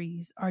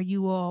boundaries are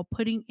you all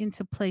putting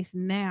into place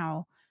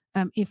now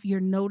if you're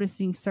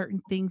noticing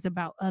certain things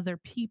about other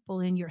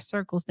people in your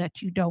circles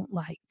that you don't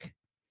like?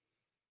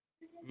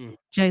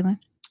 Jalen?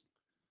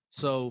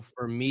 So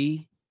for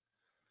me,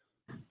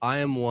 I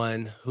am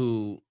one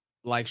who,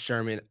 like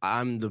Sherman,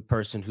 I'm the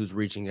person who's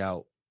reaching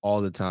out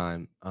all the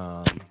time.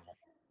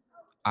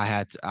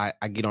 I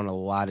get on a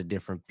lot of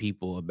different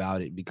people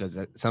about it because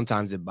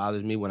sometimes it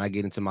bothers me when I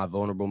get into my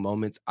vulnerable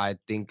moments. I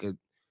think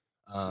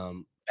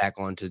back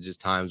onto just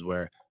times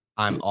where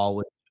I'm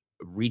always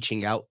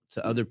reaching out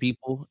to other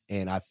people,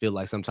 and I feel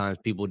like sometimes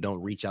people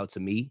don't reach out to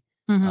me.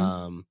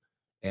 And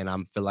I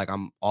feel like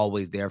I'm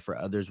always there for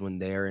others when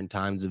they're in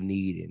times of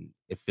need, and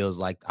it feels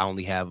like I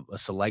only have a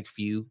select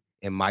few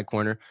in my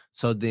corner.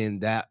 So then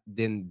that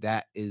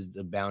is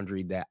the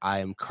boundary that I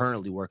am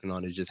currently working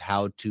on, is just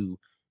how to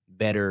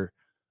better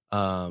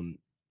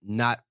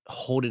not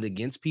hold it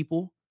against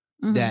people,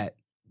 that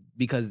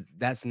because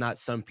that's not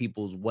some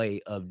people's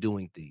way of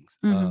doing things.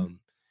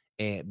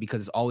 And because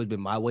it's always been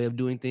my way of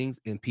doing things,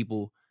 and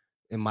people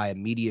in my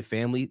immediate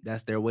family,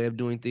 that's their way of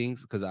doing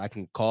things, because I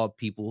can call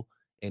people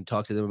and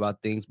talk to them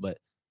about things. But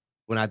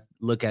when I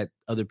look at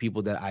other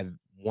people that I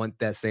want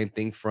that same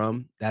thing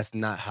from, that's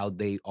not how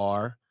they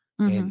are.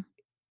 And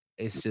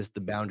it's just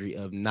the boundary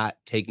of not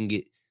taking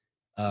it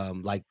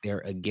like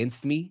they're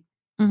against me,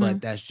 but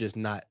that's just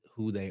not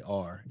who they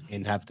are,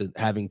 and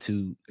having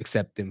to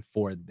accept them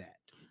for that.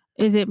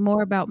 Is it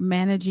more about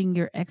managing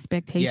your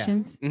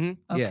expectations? Yeah.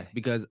 Okay. Yeah,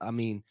 because I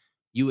mean,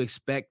 we all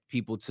expect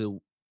people to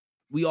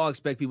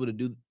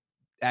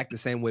act the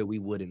same way we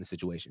would in a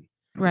situation.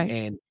 Right.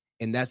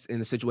 And that's in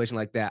a situation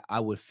like that,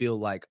 I would feel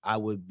like I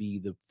would be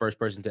the first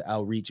person to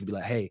outreach and be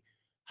like, hey,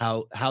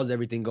 how's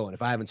everything going?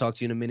 If I haven't talked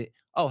to you in a minute,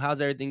 oh,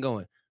 how's everything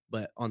going?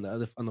 But on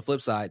the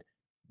flip side,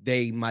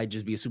 they might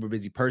just be a super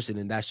busy person,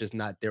 and that's just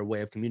not their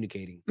way of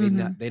communicating.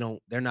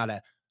 They're not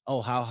a,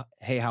 oh, how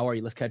are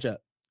you? Let's catch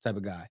up type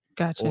of guy.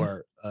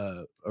 Gotcha.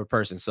 Or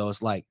person. So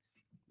it's like,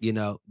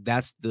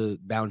 that's the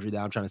boundary that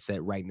I'm trying to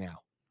set right now.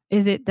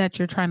 Is it that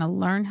you're trying to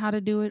learn how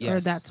to do it, or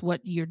Yes. that's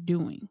what you're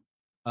doing?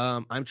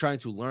 I'm trying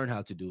to learn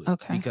how to do it.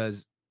 Okay.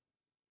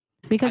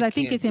 Because I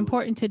think it's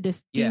important to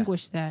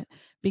distinguish that,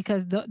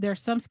 because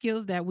there's some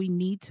skills that we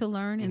need to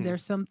learn, and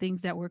there's some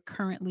things that we're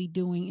currently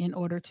doing in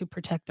order to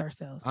protect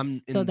ourselves.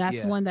 So that's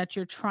one that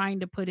you're trying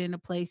to put into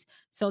place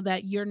so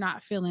that you're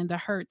not feeling the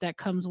hurt that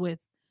comes with.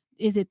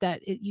 Is it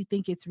that you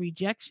think it's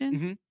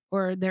rejection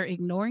or they're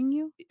ignoring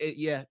you?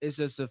 It's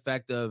just the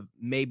fact of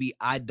maybe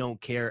I don't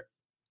care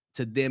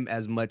to them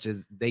as much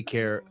as they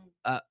care.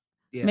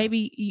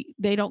 Maybe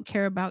they don't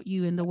care about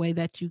you in the way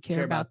that you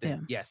care about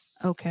them. Yes.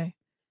 Okay.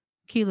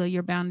 Keela,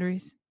 your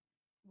boundaries?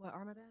 What are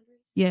my boundaries?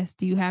 Yes.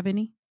 Do you have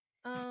any?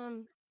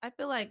 I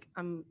feel like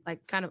I'm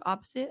like kind of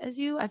opposite as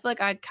you. I feel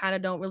like I kind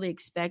of don't really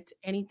expect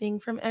anything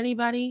from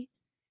anybody.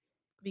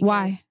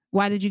 Why?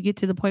 Why did you get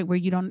to the point where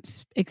you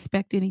don't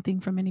expect anything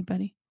from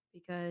anybody?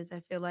 Because I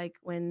feel like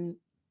when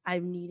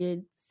I've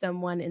needed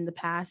someone in the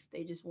past,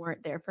 they just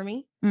weren't there for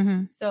me.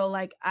 So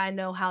like I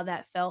know how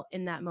that felt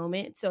in that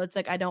moment. So it's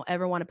like I don't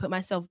ever want to put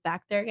myself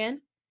back there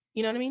again.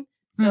 You know what I mean?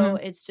 So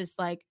it's just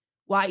like,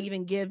 why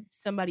even give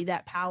somebody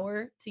that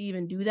power to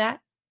even do that?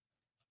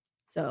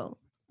 So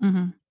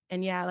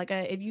and yeah, like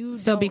if you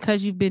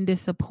because you've been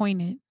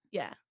disappointed,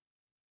 yeah,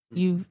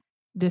 you've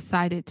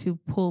decided to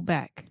pull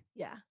back.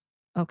 Yeah.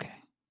 Okay,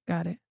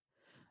 got it.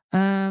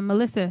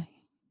 Melissa,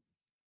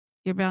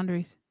 your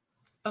boundaries.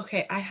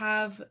 Okay, I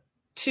have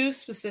two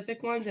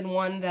specific ones and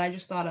one that I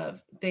just thought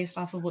of based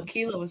off of what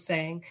Keela was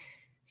saying.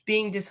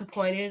 Being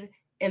disappointed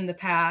in the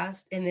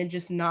past and then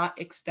just not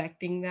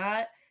expecting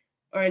that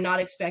or not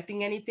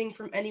expecting anything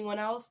from anyone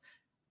else.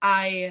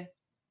 I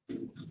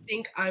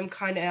think I'm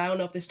kind of, I don't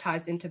know if this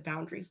ties into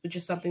boundaries, but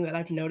just something that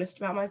I've noticed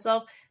about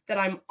myself, that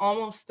I'm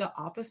almost the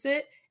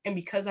opposite. And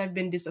because I've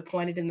been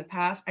disappointed in the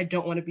past, I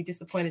don't want to be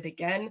disappointed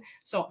again.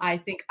 So I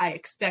think I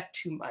expect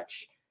too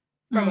much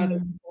from other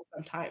people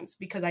sometimes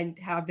because I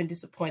have been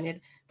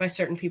disappointed by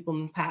certain people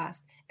in the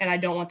past. And I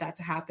don't want that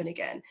to happen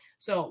again.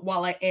 So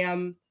while I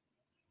am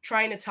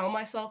trying to tell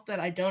myself that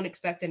I don't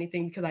expect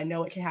anything because I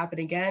know it can happen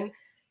again,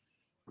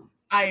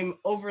 I'm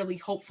overly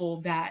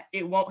hopeful that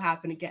it won't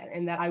happen again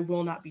and that I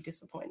will not be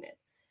disappointed.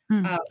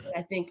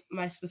 I think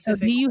my specific.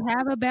 So do you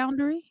have a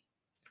boundary?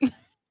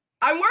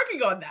 I'm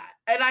working on that,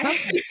 and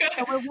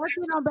So we're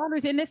working on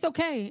boundaries, and it's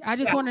okay. I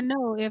just want to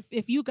know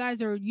if you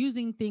guys are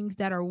using things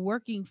that are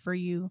working for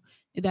you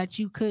that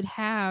you could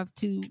have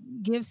to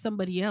give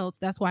somebody else.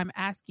 That's why I'm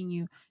asking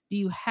you: do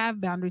you have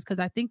boundaries? Because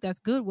I think that's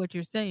good what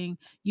you're saying.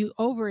 You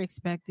over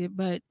expect it,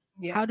 but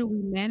how do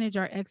we manage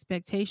our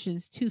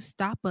expectations to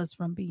stop us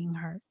from being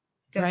hurt?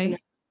 Definitely.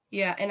 Right?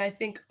 Yeah, and I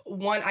think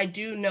I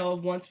do know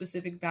of one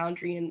specific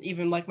boundary, and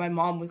even like my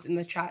mom was in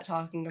the chat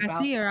talking about.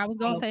 I see her. I was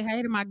gonna say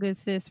hey to my good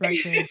sis right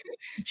there.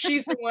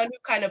 She's the one who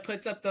kind of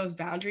puts up those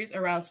boundaries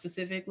around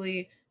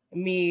specifically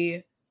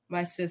me,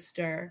 my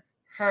sister,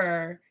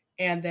 her,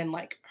 and then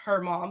like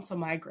her mom, so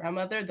my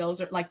grandmother.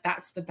 Those are like,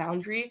 that's the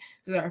boundary.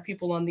 There are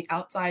people on the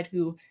outside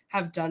who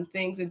have done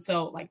things, and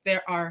so like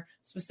there are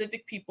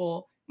specific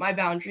people. My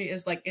boundary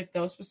is like, if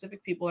those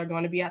specific people are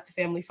going to be at the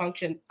family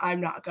function, I'm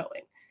not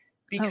going,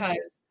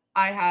 because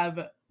I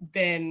have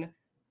been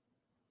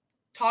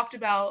talked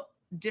about,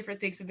 different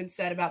things have been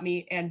said about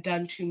me and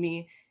done to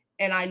me,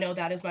 and I know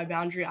that is my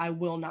boundary. I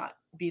will not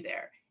be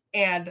there.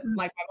 And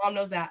like my mom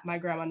knows that, my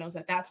grandma knows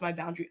that, that's my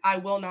boundary. I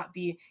will not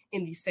be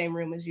in the same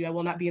room as you. I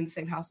will not be in the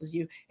same house as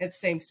you, in the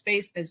same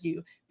space as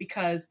you,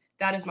 because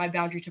that is my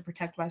boundary to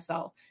protect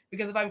myself.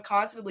 Because if I'm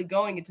constantly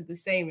going into the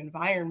same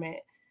environment,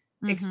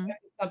 expecting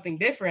something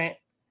different,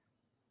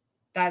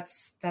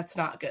 that's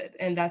not good.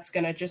 And that's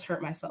going to just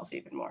hurt myself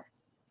even more.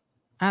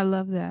 I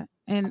love that.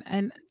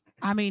 And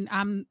I mean,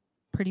 I'm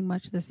pretty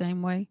much the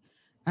same way.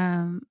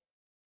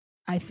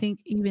 I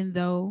think even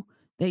though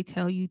they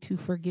tell you to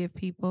forgive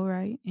people,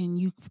 right? And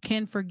you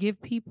can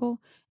forgive people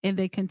and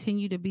they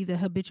continue to be the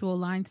habitual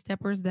line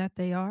steppers that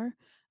they are,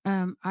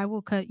 I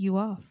will cut you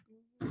off.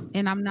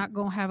 And I'm not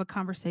going to have a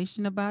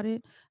conversation about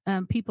it.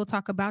 People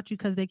talk about you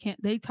because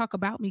they talk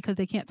about me because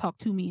they can't talk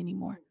to me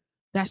anymore.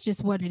 That's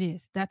just what it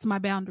is. That's my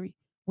boundary.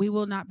 We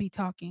will not be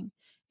talking.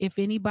 If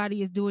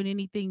anybody is doing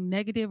anything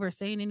negative or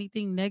saying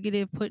anything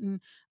negative, putting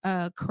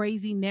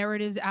crazy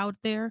narratives out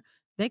there,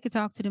 they could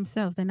talk to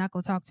themselves. They're not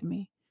going to talk to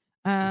me.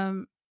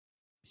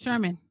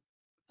 Sherman.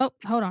 Oh,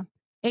 hold on.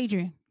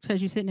 Adrian,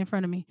 because you're sitting in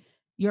front of me.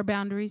 Your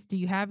boundaries, do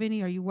you have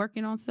any? Are you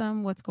working on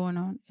some? What's going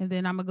on? And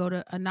then I'm going to go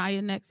to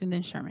Anaya next and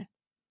then Sherman.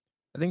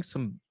 I think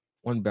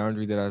one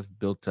boundary that I've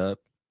built up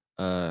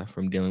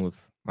from dealing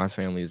with my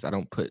family is I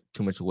don't put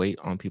too much weight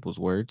on people's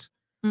words.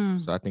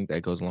 So I think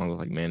that goes along with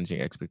like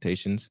managing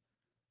expectations.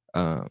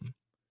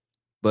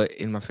 But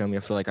in my family,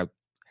 I feel like I've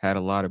had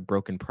a lot of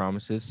broken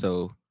promises.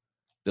 So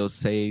they'll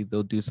say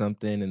they'll do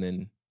something and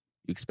then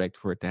you expect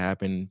for it to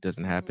happen,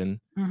 doesn't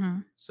happen.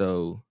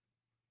 So,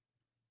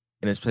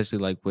 and especially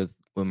like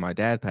when my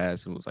dad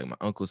passed, it was like my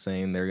uncle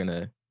saying they're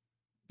gonna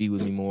be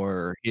with me more,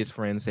 or his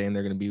friends saying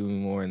they're gonna be with me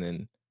more, and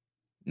then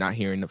not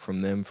hearing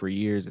from them for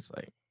years. It's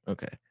like,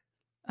 okay.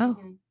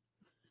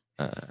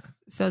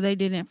 So they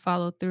didn't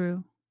follow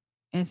through.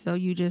 And so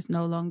you just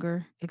no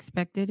longer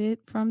expected it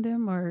from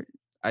them, or?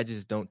 I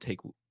just don't take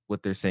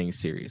what they're saying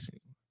serious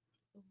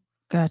anymore.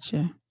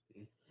 Gotcha.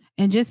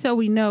 And just so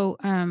we know,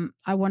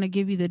 I want to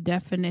give you the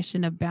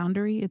definition of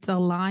boundary. It's a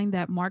line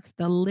that marks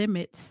the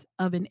limits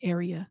of an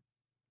area.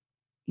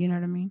 You know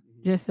what I mean?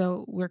 Just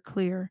so we're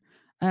clear.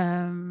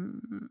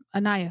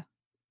 Anaya,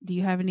 do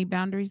you have any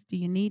boundaries? Do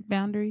you need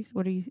boundaries?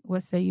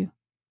 What say you?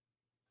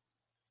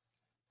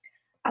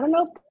 I don't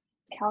know if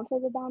it counts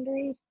as a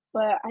boundary,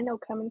 but I know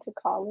coming to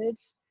college,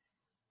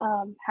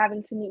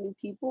 having to meet new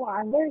people,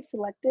 I'm very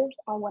selective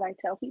on what I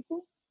tell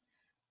people.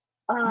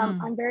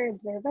 I'm very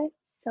observant.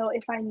 So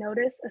if I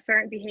notice a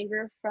certain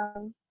behavior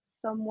from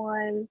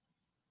someone,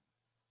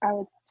 I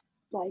would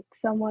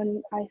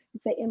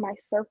say in my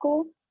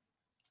circle,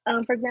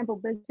 for example,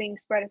 business being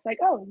spread, it's like,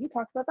 oh, you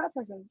talked about that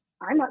person.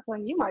 I'm not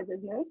telling you my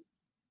business.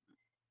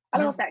 I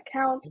don't know if that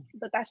counts,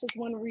 but that's just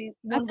one way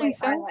I like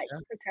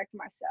to protect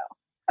myself.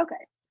 Okay.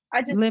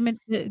 I just limit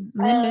the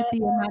amount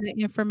of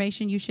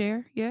information you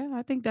share. Yeah,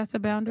 I think that's a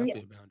boundary.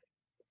 Definitely a boundary.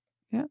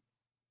 Yep.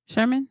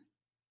 Sherman,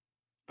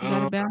 you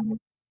got a boundary?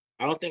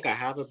 I don't think I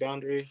have a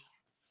boundary.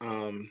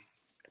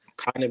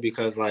 Kind of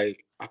because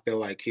like I feel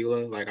like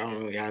Keela, like I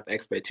don't really have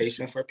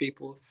expectations for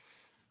people.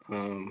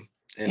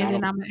 And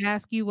then I'm gonna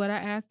ask you what I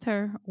asked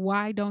her.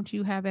 Why don't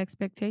you have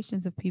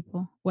expectations of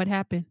people? What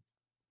happened?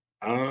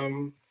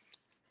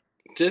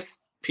 Just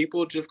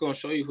people just gonna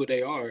show you who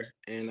they are,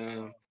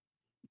 and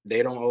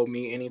they don't owe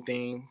me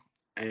anything,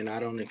 and I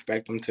don't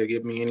expect them to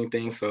give me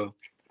anything. So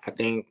I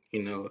think,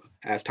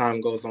 as time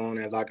goes on,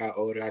 as I got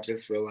older, I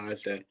just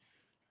realized that,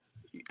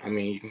 I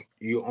mean,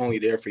 you only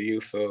there for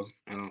you. So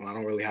I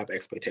don't really have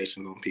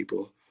expectations on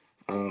people.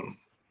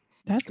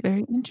 That's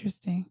very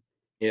interesting.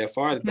 Yeah, as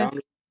far as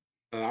boundaries,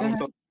 I Go don't ahead.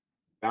 feel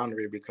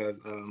boundary because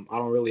I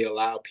don't really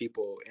allow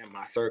people in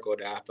my circle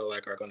that I feel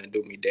like are gonna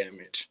do me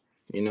damage.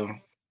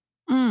 Mm.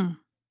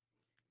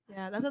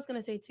 Yeah, that's what I was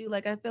gonna say too.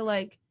 Like, I feel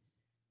like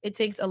it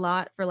takes a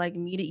lot for like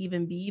me to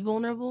even be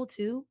vulnerable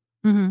too.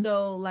 Mhm.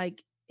 So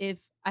like, if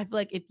I feel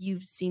like if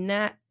you've seen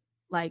that,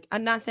 like,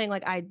 I'm not saying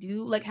like I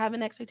do like have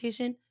an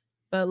expectation,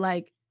 but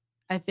like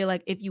I feel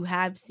like if you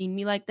have seen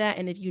me like that,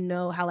 and if you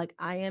know how like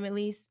I am, at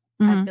least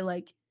I Mhm. feel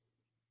like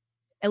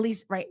at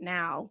least right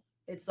now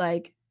it's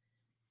like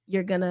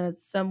you're gonna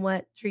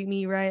somewhat treat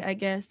me right, I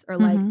guess, or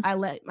like Mhm. I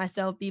let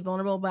myself be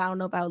vulnerable, but I don't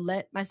know if I would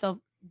let myself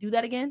do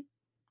that again.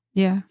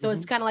 Yeah. So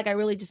it's kind of like I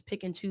really just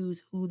pick and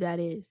choose who that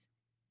is.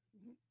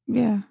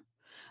 Yeah.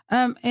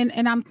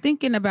 And I'm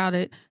thinking about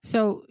it.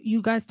 So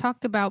you guys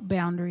talked about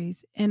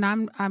boundaries, and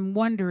I'm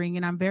wondering,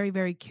 and I'm very,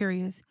 very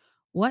curious,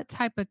 what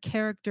type of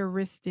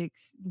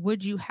characteristics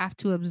would you have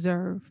to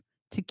observe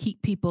to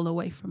keep people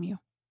away from you?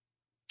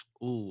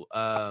 Ooh,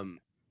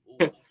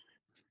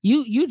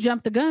 You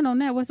jumped the gun on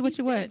that. What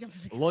you what?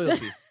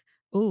 loyalty.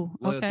 Ooh,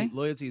 Loyalty. okay.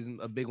 Loyalty is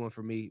a big one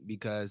for me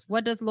because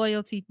What does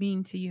loyalty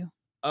mean to you?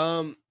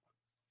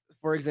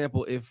 for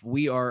example, if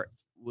we are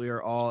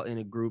all in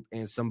a group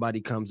and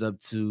somebody comes up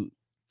to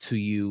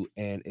you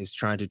and is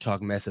trying to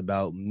talk mess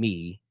about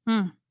me,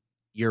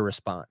 your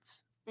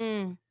response.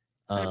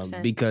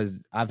 100%.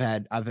 Because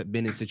I've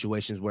been in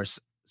situations where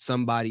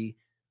somebody,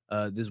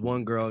 this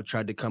one girl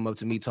tried to come up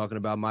to me talking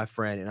about my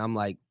friend, and I'm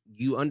like,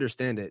 you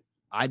understand that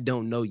I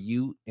don't know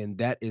you, and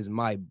that is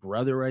my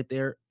brother right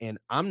there, and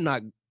I'm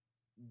not.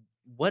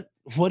 What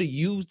are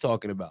you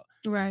talking about?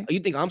 Right. You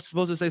think I'm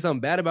supposed to say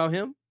something bad about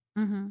him?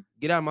 Mm-hmm.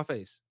 Get out of my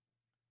face.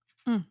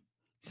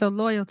 So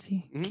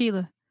loyalty,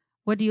 Keela,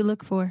 what do you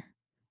look for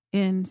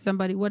in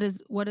somebody? What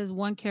is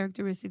one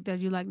characteristic that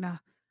you like? Nah,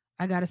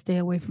 I got to stay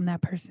away from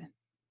that person.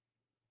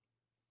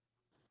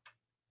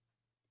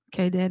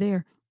 Okay, dead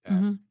air.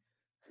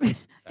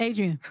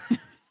 Adrian,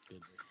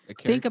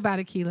 think about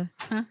it, Keela.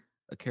 Huh?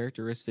 A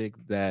characteristic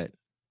that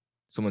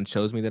someone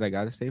shows me that I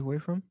got to stay away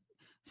from?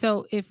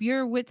 So if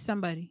you're with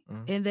somebody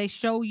and they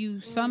show you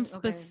some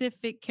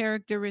specific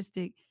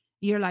characteristic,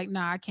 you're like,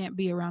 nah, I can't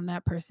be around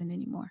that person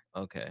anymore.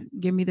 Okay.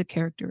 Give me the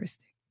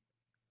characteristic.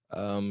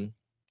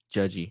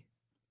 Judgy.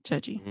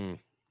 Judgy.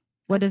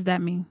 What does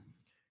that mean?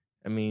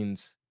 It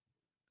means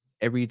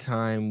every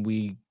time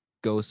we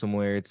go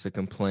somewhere, it's a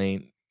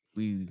complaint.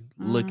 We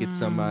look at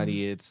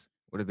somebody, it's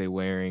what are they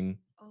wearing?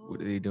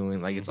 What are they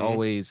doing? Like, it's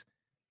always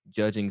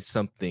judging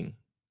something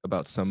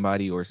about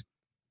somebody or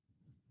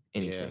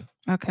anything.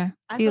 Yeah. Okay.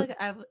 I feel like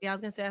I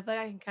was gonna say I feel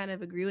like I can kind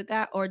of agree with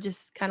that, or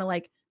just kind of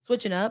like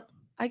switching up,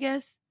 I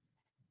guess.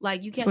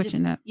 Like you can't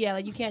Switching up.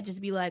 like you can't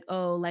just be like,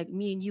 oh, like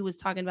me and you was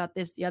talking about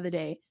this the other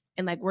day,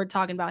 and like we're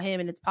talking about him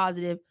and it's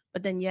positive,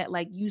 but then yet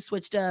like you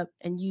switched up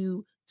and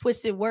you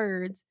twisted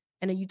words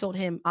and then you told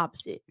him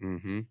opposite.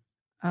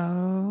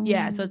 Oh.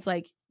 Yeah, so it's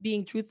like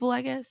being truthful,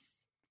 I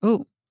guess.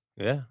 Oh.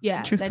 Yeah.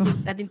 Yeah. Truthful.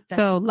 I think that's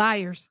so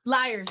liars.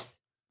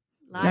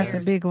 That's a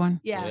big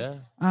one. Yeah.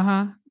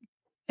 Uh-huh.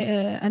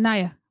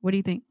 Anaya, what do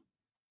you think?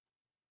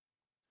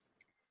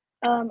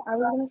 I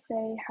was gonna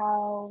say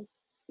how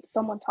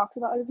someone talks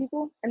about other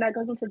people, and that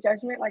goes into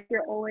judgment. Like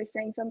you're always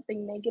saying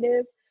something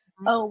negative.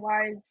 Oh,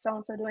 why is so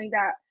and so doing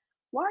that?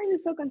 Why are you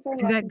so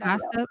concerned Is about that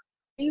somebody gossip?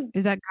 else?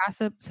 Is that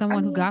gossip?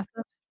 Someone who gossips?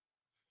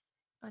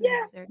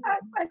 Yeah,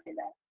 I say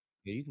that.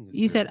 Yeah,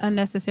 You said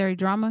unnecessary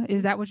drama.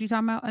 Is that what you're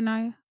talking about,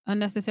 Anaya?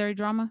 Unnecessary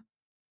drama?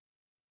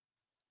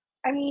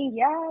 I mean,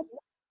 yeah,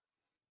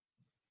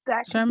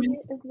 that could Sherman? be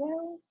it as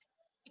well.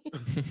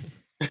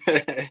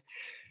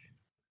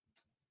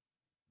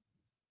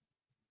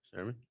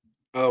 Sherman?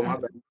 Oh, my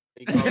bad.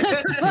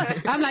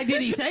 I'm like,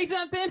 did he say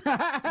something?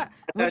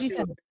 What'd you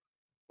say?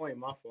 Point,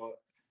 my fault.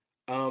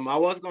 I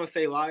was gonna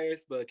say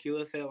liars, but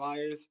Keela said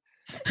liars.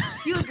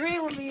 You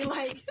agreeing with me?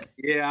 Like,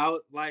 yeah, I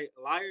was like,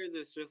 liars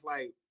is just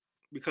like,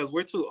 because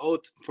we're too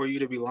old for you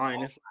to be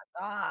lying. It's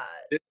God.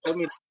 just tell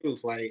me the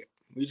truth. Like,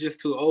 we just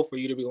too old for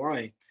you to be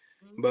lying.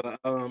 But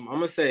I'm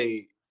gonna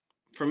say,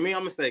 for me,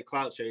 I'm gonna say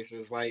clout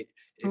chasers. Like,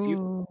 if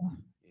you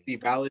be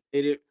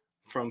validated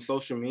from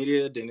social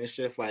media, then it's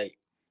just like,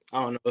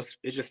 I don't know.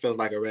 It just feels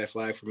like a red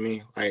flag for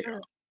me. Like, I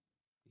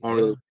don't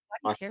really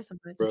care so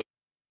much.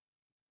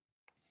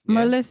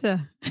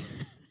 Melissa.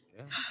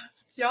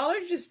 Y'all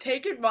are just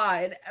taking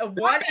mine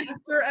one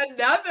after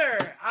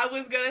another. I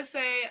was gonna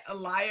say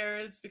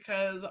liars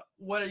because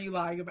what are you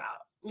lying about?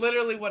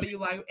 Literally, what are you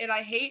lying? And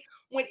I hate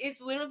when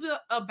it's literally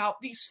about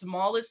the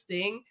smallest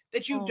thing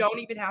that you don't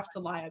even have to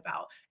lie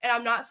about. And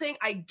I'm not saying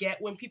I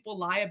get when people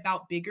lie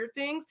about bigger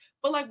things,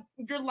 but like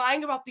you're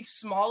lying about the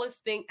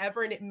smallest thing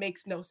ever and it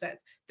makes no sense.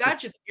 That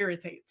just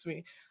irritates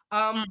me.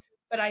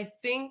 But I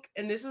think,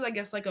 and this is, I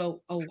guess, like a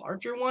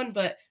larger one,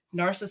 but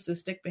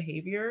narcissistic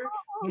behavior,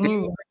 when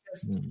you are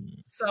just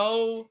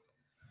so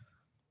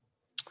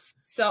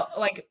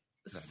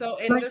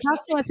and But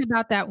talk to us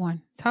about that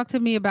one. Talk to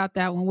me about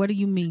that one. What do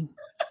you mean?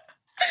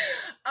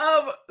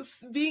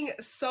 Being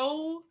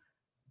so,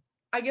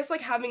 I guess,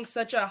 like having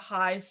such a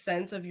high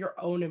sense of your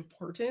own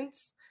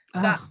importance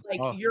that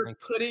like you're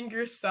putting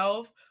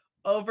yourself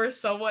over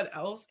someone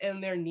else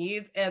and their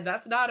needs, and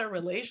that's not a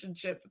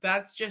relationship.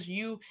 That's just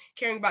you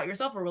caring about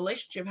yourself. A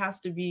relationship has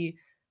to be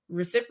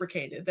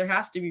reciprocated. There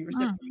has to be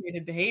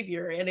reciprocated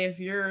behavior. And if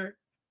you're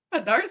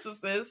a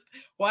narcissist,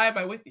 why am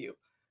I with you?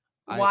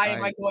 Why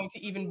am I going to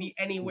even be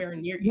anywhere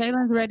near you?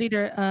 Jalen's ready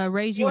to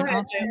raise you an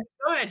offering.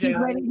 Go ahead,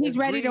 Jalen. He's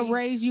ready to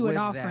raise you an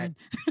offering.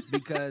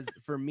 Because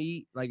for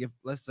me, like, if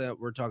let's say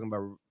we're talking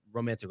about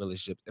romantic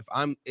relationships, if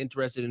I'm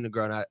interested in a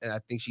girl and I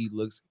think she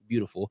looks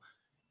beautiful,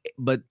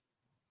 but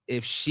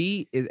if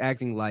she is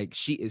acting like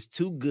she is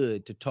too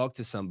good to talk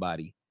to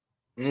somebody,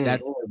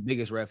 that's the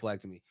biggest red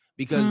flag to me.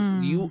 Because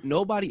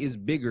nobody is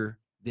bigger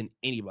than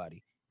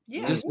anybody.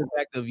 Yeah. Just the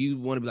fact of you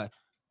want to be like,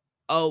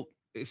 oh,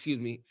 excuse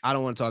me, I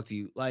don't want to talk to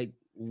you. Like,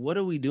 what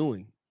are we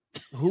doing?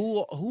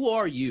 Who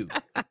are you?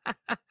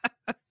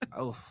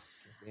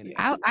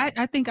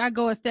 I think I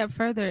go a step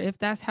further. If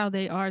that's how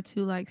they are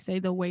to, like, say,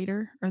 the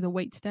waiter or the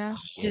wait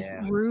staff, just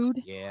rude.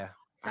 Yeah.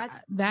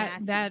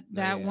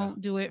 That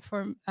won't do it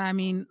for. I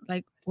mean,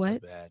 like,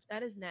 what?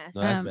 That is nasty.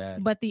 No, that's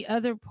bad. But the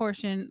other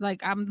portion,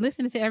 like, I'm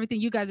listening to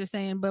everything you guys are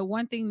saying, but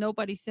one thing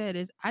nobody said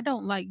is I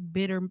don't like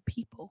bitter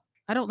people.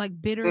 I don't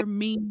like bitter,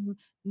 mean,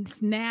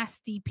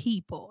 nasty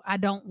people. I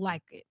don't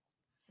like it.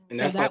 And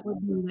so that's that like,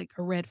 would be like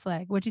a red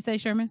flag. What'd you say,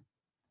 Sherman?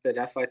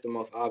 That's like the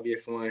most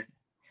obvious one.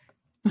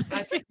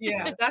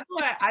 Yeah, that's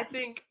why I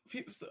think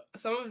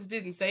some of us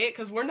didn't say it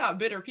because we're not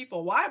bitter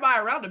people. Why am I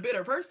around a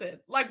bitter person?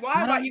 Like, why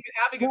am I even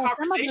having a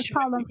conversation? Some of us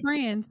call them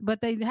friends, but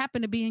they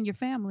happen to be in your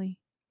family.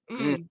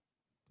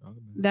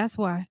 That's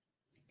why.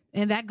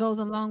 And that goes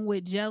along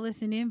with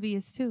jealous and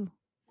envious too.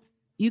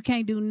 You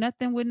can't do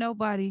nothing with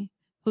nobody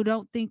who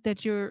don't think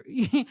that you're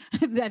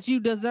that you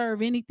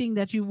deserve anything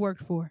that you've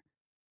worked for.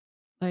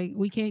 Like,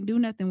 we can't do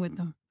nothing with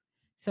them.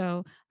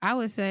 So I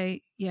would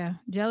say, yeah,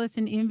 jealous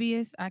and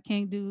envious. I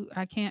can't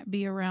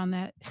be around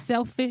that.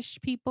 Selfish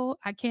people.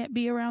 I can't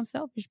be around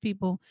selfish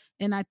people.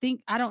 And I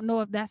don't know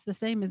if that's the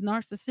same as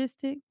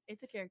narcissistic.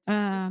 It's a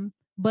character.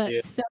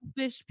 But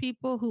selfish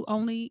people who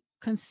only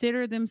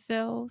consider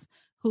themselves,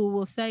 who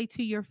will say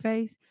to your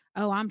face,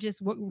 oh, I'm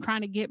just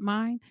trying to get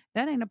mine.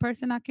 That ain't a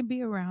person I can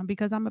be around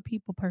because I'm a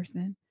people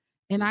person.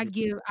 And I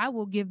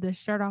will give the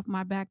shirt off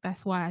my back.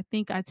 That's why I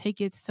think I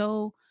take it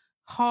so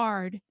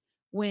hard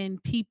when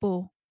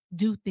people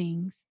do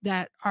things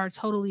that are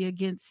totally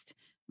against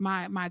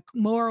my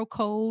moral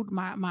code,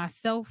 my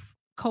self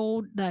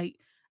code. Like,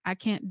 I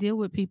can't deal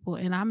with people,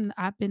 and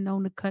I've been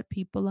known to cut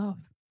people off.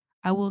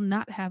 I will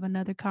not have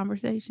another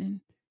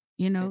conversation.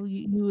 You know,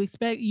 you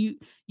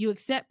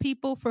accept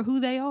people for who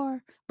they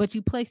are, but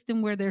you place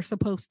them where they're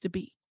supposed to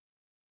be.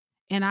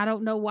 And I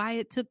don't know why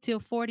it took till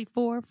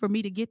 44 for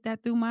me to get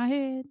that through my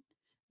head,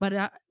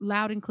 but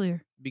loud and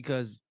clear.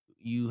 Because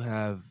you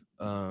have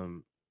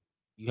an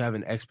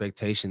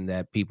expectation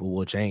that people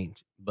will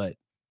change, but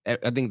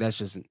I think that's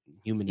just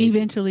human nature.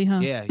 Eventually, huh?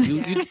 Yeah,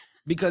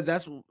 because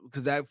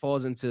that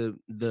falls into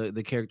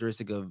the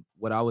characteristic of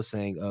what I was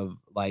saying of,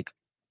 like,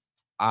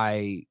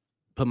 I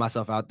put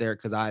myself out there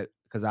because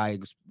I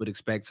would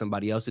expect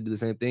somebody else to do the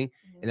same thing,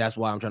 and that's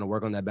why I'm trying to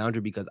work on that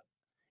boundary, because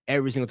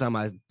every single time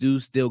I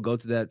do still go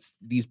to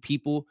these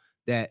people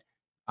that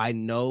I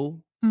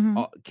know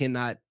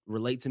cannot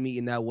relate to me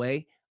in that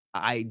way,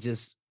 I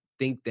just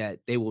think that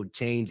they will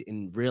change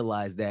and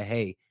realize that,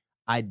 hey,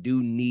 I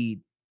do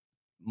need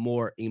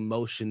more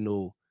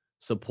emotional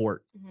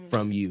support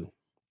from you.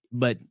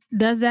 But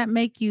does that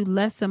make you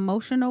less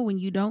emotional when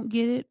you don't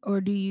get it,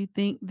 or do you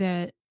think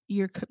that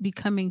you're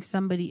becoming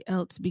somebody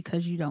else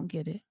because you don't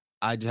get it?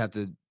 I just have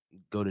to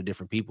go to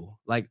different people,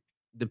 like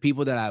the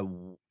people that I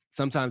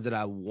sometimes that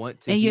I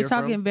want to. And you're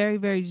talking very,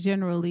 very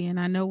generally, and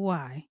I know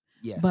why.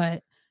 Yes,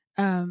 but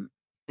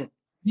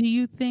do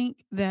you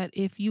think that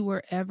if you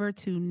were ever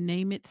to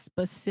name it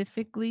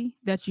specifically,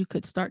 that you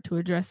could start to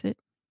address it?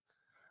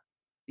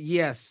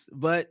 Yes,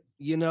 but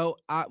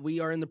we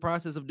are in the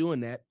process of doing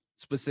that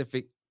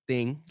specific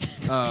thing.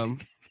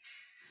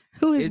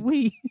 Who is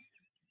we?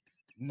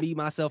 Me,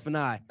 myself, and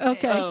I.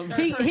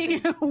 Okay.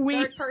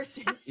 Third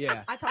person.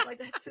 Yeah. I talk like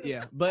that too.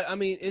 Yeah, but I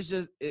mean, it's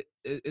just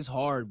it's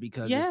hard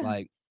because it's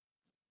like,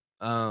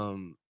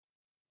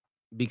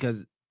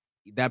 because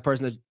that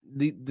person,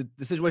 the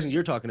situation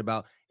you're talking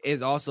about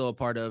is also a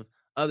part of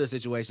other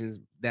situations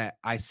that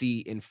I see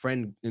in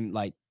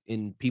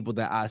people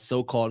that I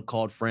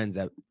called friends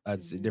at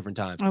different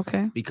times.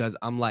 Okay. Because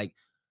I'm like,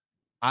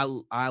 I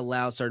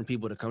allow certain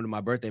people to come to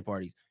my birthday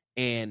parties,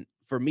 And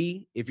for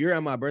me, if you're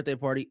at my birthday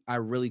party, I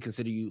really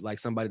consider you like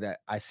somebody that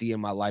I see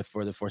in my life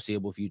for the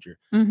foreseeable future.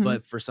 Mhm.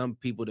 But for some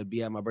people to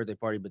be at my birthday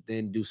party, but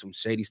then do some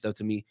shady stuff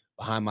to me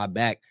behind my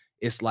back,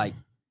 it's like,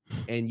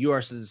 and you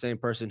are the same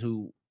person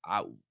who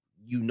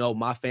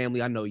my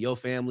family, I know your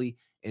family,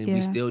 and we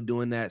Yeah. still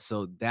doing that.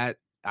 So that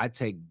I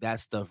take that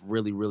stuff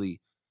really,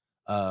 really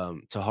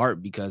to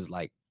heart, because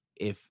like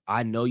if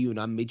I know you and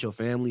I meet your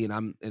family and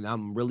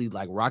I'm really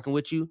like rocking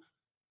with you,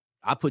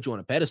 I put you on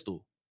a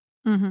pedestal.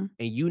 Mhm.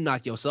 And you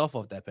knock yourself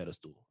off that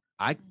pedestal.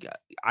 I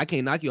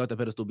can't knock you off the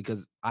pedestal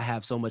because I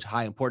have so much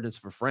high importance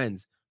for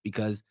friends,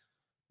 because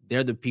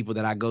they're the people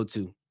that I go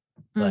to.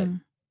 But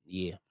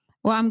yeah.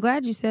 Well, I'm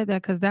glad you said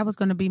that, because that was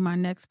going to be my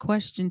next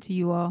question to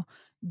you all.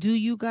 Do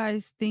you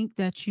guys think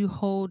that you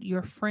hold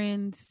your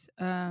friends,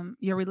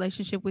 your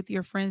relationship with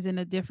your friends in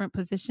a different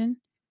position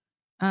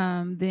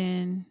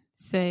than,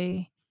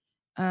 say,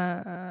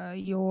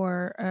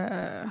 your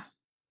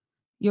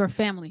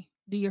family?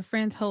 Do your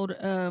friends hold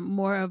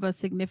more of a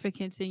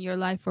significance in your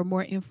life or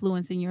more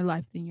influence in your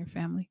life than your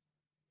family?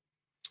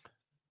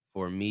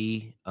 For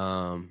me,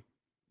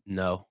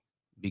 no,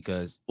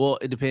 because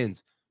it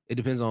depends. It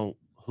depends on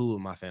who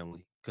in my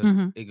family, because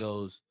Mhm. it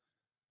goes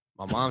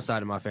my mom's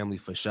side of my family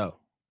for sure.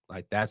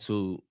 Like that's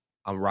who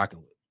I'm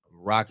rocking with.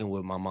 I'm rocking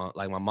with my mom,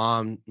 like my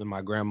mom and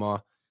my grandma,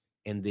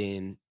 and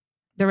then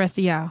The rest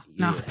of y'all.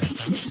 No.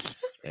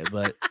 yeah.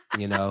 But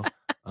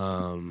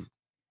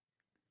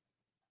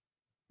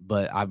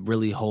but I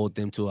really hold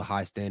them to a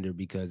high standard,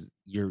 because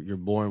you're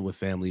born with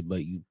family,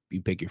 but you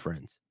pick your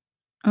friends.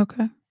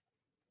 Okay.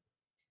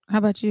 How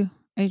about you,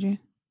 Adrian?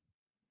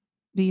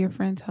 Do your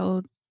friends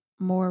hold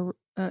more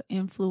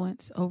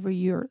influence over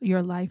your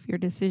life, your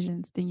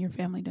decisions than your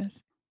family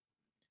does?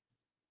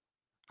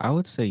 I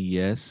would say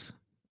yes,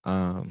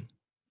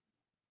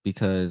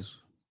 because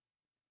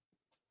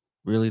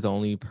really the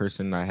only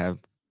person I have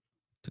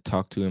to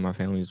talk to in my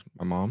family is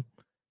my mom.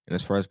 And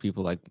as far as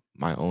people like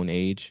my own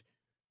age,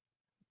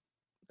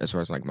 as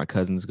far as like my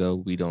cousins go,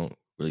 we don't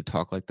really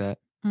talk like that.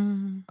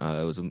 Mhm.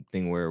 It was a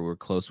thing where we're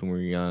close when we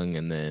were young,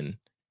 and then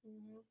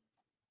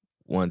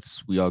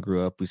once we all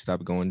grew up, we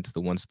stopped going to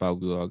the one spot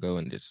we would all go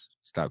and just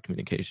stopped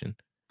communication.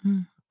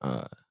 Mm.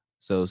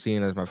 So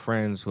seeing as my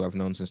friends who I've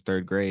known since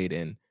 3rd grade,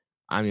 and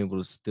I'm able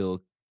to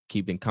still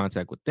keep in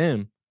contact with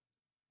them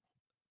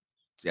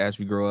as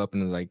we grow up,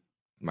 and like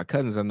my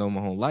cousins I've known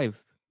my whole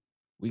life,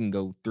 we can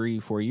go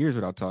 3-4 years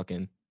without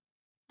talking.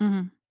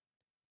 Mhm.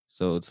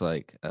 So it's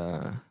like,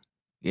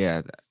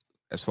 yeah,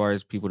 as far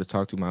as people to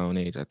talk to my own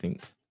age, I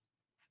think.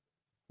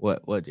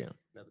 What, Jim?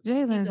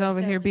 Jalen's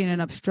over here being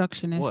an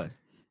obstructionist. What?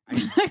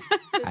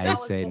 I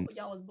said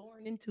y'all was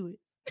born into it.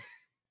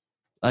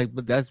 Like,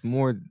 but that's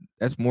more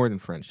than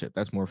friendship.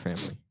 That's more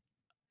family.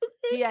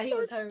 Yeah, he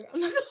was hurt.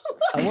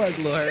 I was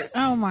a little hurt.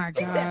 Oh my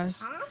He said, gosh.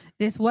 huh?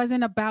 This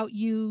wasn't about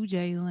you,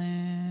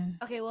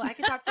 Jalen. Okay, well, I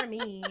can talk for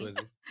me.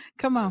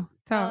 Come on,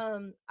 talk.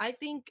 I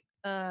think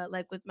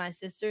like with my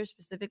sisters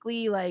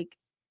specifically, like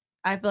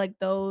I feel like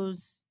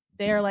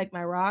they're like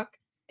my rock,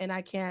 and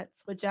I can't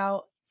switch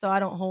out. So I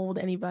don't hold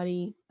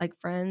anybody like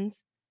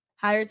friends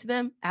higher to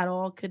them at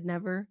all. Could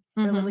never.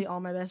 They're Mhm. literally all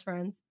my best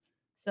friends.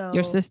 So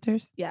Your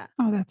sisters? Yeah.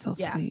 Oh, that's so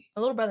Yeah. sweet.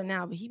 A little brother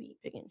now, but he be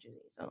picking and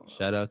choosing. So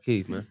shout out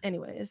Keith, man.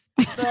 anyways.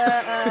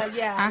 But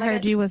yeah. I like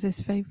heard you was his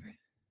favorite.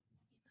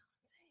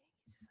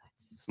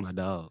 It's my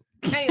dog.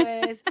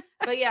 Anyways,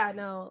 but yeah,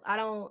 no, I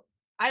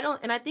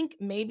don't, and I think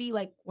maybe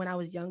like when I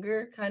was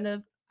younger, kind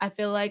of, I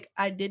feel like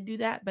I did do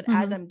that, but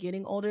as Mhm. I'm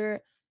getting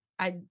older,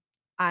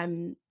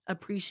 I'm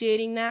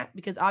appreciating that,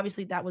 because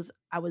obviously I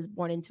was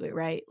born into it,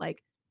 right?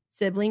 Like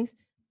siblings,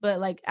 but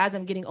like as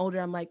I'm getting older,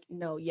 I'm like,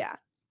 no, yeah,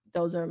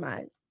 those are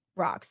my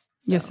rocks.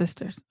 Your So,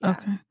 sisters. yeah.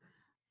 Okay.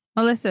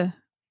 Melissa,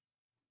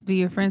 do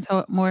your friends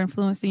hold more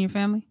influence than your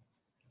family?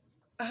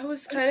 I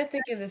was kind of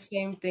thinking the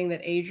same thing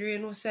that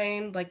Adrian was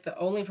saying. Like the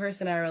only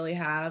person I really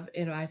have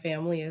in my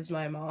family is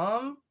my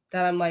mom.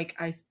 That I'm like,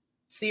 I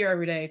see her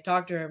every day,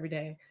 talk to her every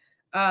day.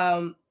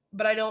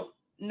 But I don't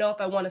know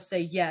if I want to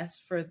say yes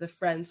for the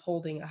friends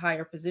holding a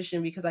higher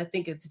position, because I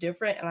think it's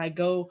different and I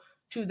go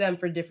to them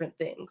for different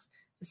things.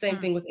 The same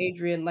thing with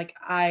Adrian. Like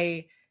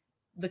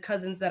the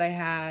cousins that I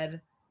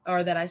had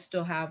or that I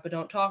still have but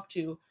don't talk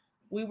to,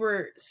 we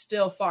were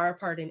still far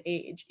apart in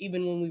age,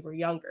 even when we were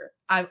younger.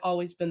 I've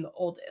always been the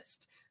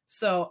oldest.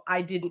 So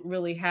I didn't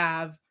really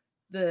have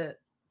the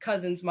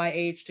cousins my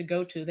age to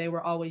go to. They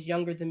were always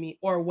younger than me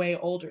or way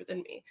older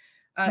than me.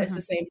 It's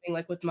the same thing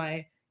like with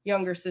my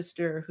younger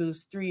sister,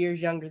 who's 3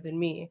 years younger than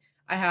me.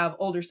 I have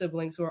older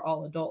siblings who are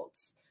all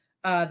adults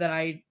that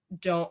I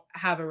don't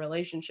have a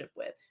relationship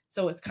with.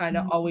 So it's kind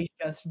of always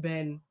just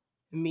been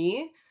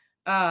me.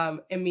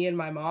 And me and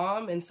my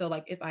mom. And so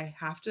like if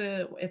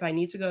I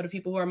need to go to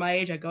people who are my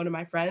age, I go to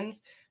my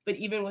friends. But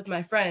even with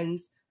my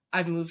friends,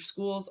 I've moved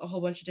schools a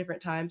whole bunch of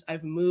different times.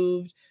 I've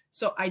moved.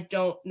 So I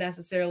don't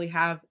necessarily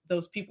have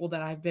those people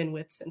that I've been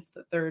with since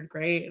the 3rd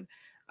grade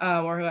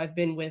or who I've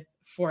been with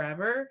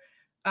forever.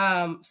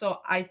 So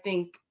I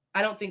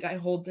don't think I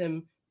hold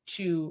them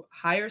to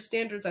higher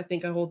standards. I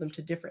think I hold them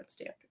to different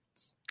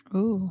standards.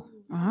 Ooh,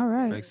 all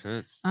right. Makes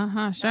sense.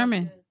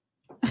 Sherman.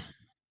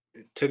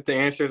 Took the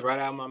answers right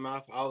out of my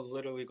mouth. I was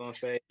literally gonna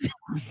say,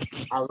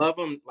 I love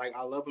them. Like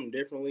I love them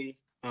differently.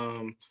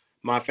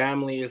 My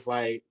family is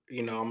like,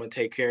 I'm gonna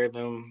take care of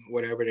them,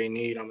 whatever they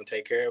need. I'm gonna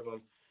take care of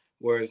them.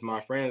 Whereas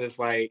my friends, it's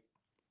like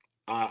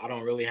I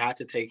don't really have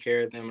to take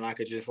care of them, and I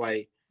could just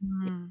like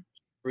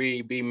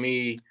free, be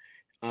me.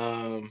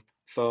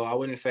 So I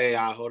wouldn't say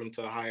I hold them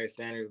to a higher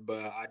standards, but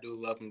I do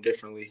love them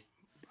differently.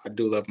 I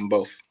do love them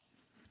both.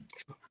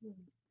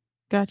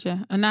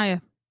 Gotcha.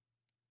 Anaya.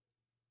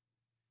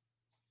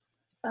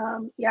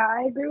 Yeah,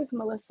 I agree with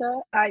Melissa.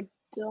 I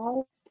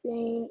don't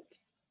think,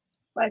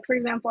 like, for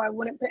example, I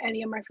wouldn't put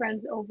any of my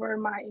friends over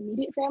my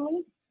immediate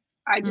family.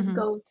 I just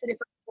go to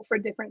different people for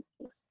different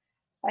things.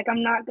 Like,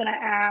 I'm not going to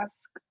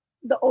ask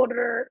the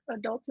older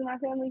adults in my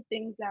family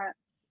things that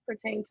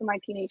pertain to my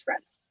teenage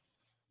friends.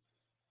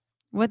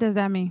 What does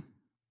that mean?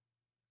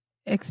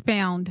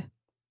 Expound.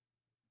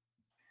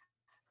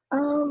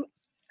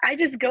 I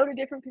just go to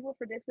different people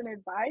for different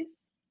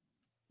advice.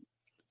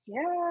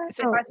 Yeah,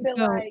 So, if I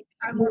feel like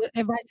I'm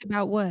advice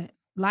about what?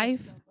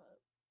 Life?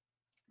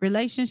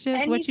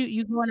 Relationships? What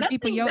you going to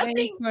people your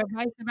age for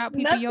advice about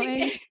people your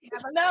age?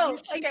 No,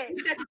 okay.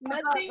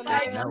 Nothing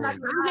like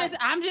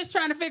I'm just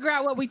trying to figure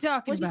out what we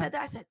talking When she about. said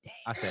that, I said, "Damn."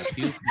 I said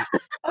puke.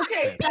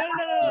 okay, no.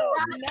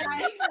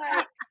 Nothing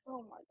like,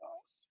 oh my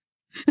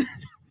gosh.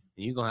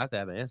 You're gonna have to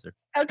have an answer.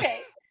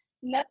 Okay,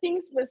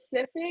 nothing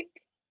specific,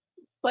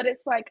 but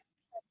it's like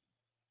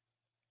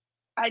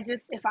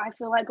if I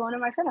feel like going to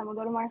my friend, I'm gonna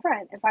go to my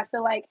friend. If I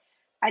feel like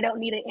I don't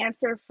need an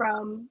answer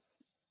from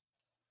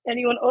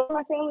anyone over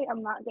my family,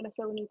 I'm not gonna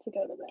feel the need to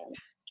go to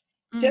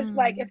them. Just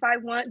like if I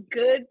want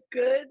good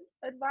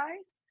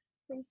advice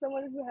from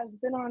someone who has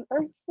been on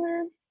earth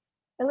for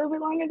a little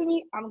bit longer than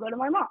me, I'm gonna go to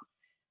my mom.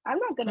 I'm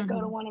not gonna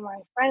go to one of my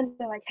friends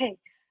and like, hey,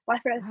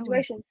 life or death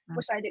situation,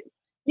 what should I do?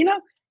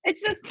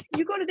 It's just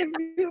you go to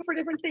different people for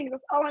different things.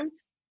 That's all I'm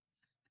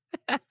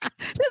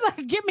just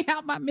like, get me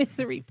out my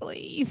misery,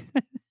 please.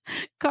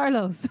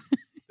 Carlos.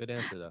 Good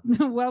answer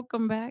though.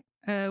 Welcome back.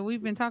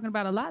 We've been talking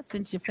about a lot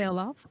since you fell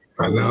off.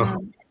 I know.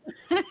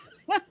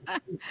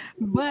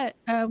 But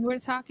we're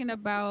talking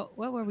about,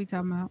 what were we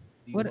talking about?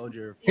 What hold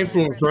your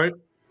influence, right?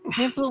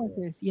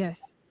 Influences,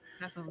 yes.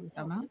 That's what we're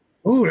talking about.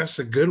 Oh, that's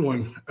a good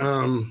one.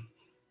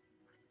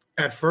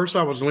 At first,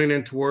 I was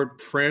leaning toward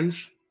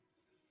friends,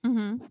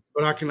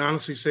 but I can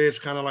honestly say it's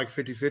kind of like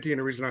 50-50. And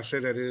the reason I say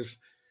that is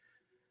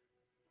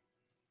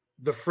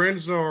the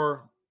friends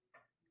are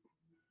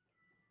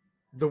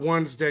the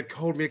ones that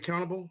hold me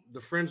accountable.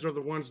 The friends are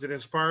the ones that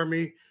inspire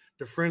me.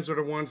 The friends are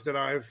the ones that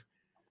I've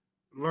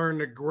learned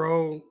to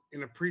grow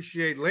and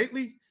appreciate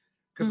lately,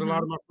 because a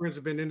lot of my friends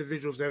have been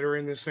individuals that are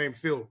in the same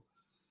field.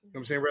 You know what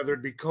I'm saying? Whether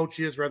it be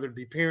coaches, whether it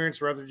be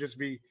parents, whether it just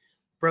be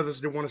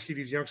brothers that want to see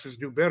these youngsters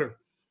do better.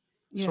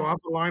 Yeah. So I've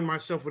aligned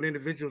myself with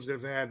individuals that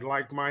have had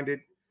like-minded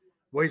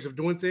ways of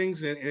doing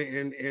things,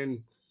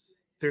 and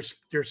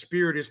their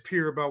spirit is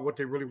pure about what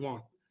they really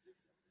want.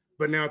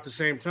 But now at the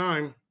same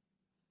time,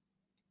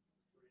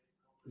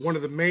 one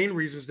of the main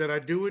reasons that I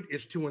do it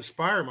is to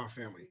inspire my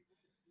family.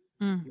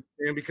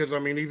 And because,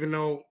 even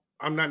though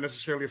I'm not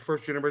necessarily a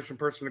first-generation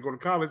person to go to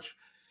college,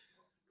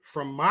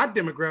 from my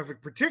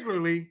demographic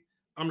particularly,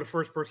 I'm the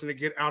first person to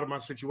get out of my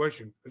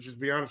situation. Let's just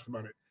be honest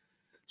about it.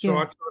 So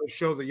I try to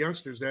show the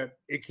youngsters that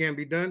it can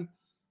be done,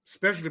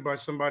 especially by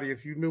somebody.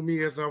 If you knew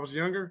me as I was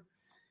younger,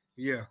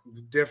 yeah,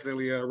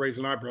 definitely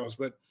raising eyebrows.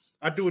 But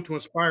I do it to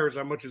inspire as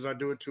much as I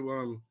do it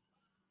to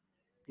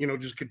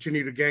just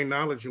continue to gain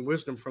knowledge and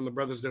wisdom from the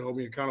brothers that hold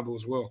me accountable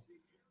as well.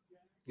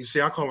 You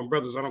see, I call them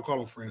brothers. I don't call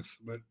them friends.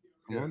 But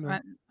yeah.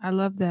 I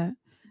love that.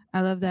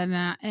 I love that.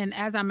 Now, and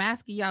as I'm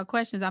asking y'all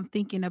questions, I'm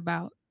thinking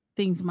about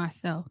things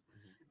myself.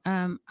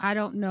 I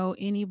don't know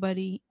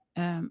anybody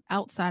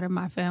outside of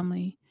my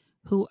family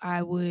who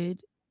I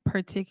would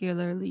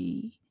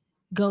particularly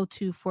go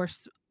to for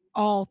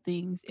all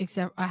things,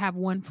 except I have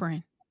one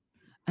friend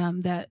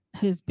that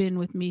has been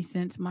with me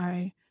since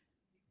my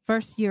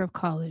first year of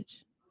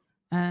college.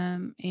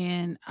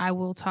 And I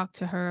will talk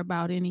to her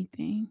about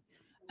anything.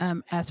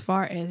 As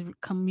far as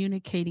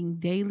communicating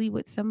daily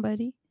with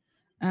somebody,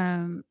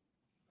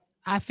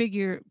 I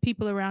figure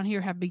people around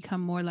here have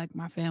become more like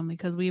my family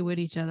because we're with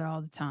each other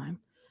all the time.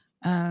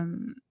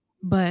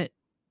 But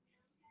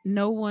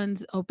no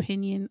one's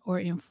opinion or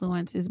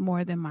influence is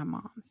more than my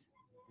mom's.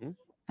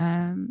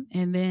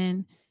 And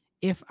then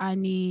if I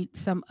need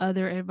some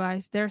other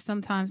advice, there are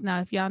sometimes now,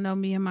 if y'all know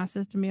me and my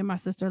sister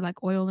are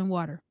like oil and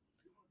water.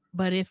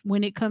 But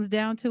when it comes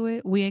down to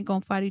it, we ain't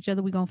going to fight each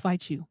other. We're going to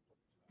fight you.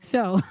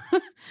 So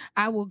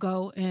I will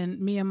go and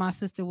me and my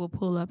sister will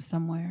pull up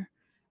somewhere.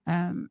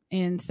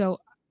 And so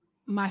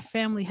my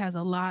family has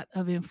a lot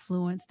of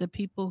influence. The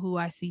people who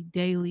I see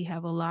daily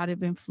have a lot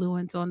of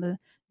influence on the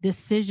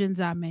decisions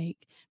I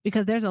make,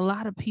 because there's a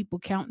lot of people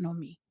counting on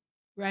me,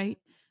 right?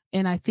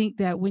 And I think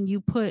that when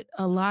you put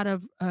a lot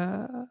of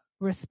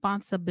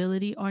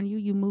responsibility on you,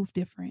 you move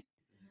different.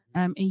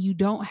 And you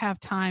don't have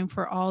time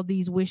for all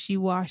these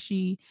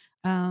wishy-washy,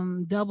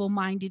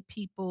 double-minded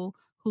people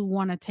who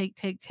want to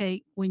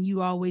take when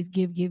you always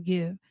give.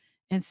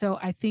 And so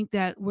I think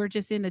that we're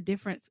just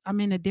I'm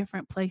in a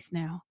different place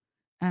now.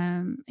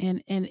 And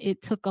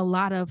it took a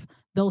lot of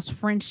those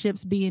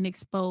friendships being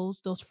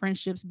exposed, those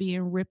friendships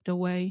being ripped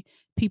away,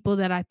 people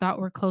that I thought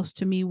were close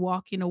to me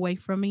walking away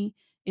from me.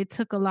 It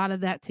took a lot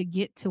of that to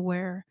get to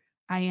where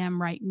I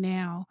am right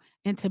now,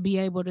 and to be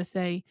able to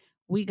say,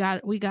 we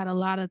got a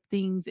lot of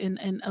things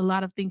and a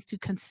lot of things to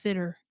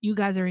consider. You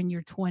guys are in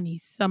your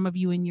 20s, some of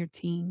you in your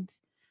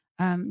teens.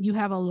 You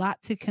have a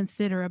lot to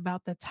consider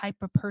about the type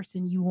of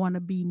person you want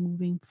to be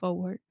moving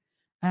forward.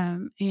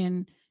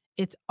 And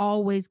it's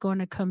always going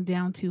to come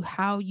down to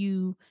how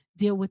you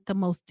deal with the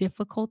most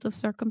difficult of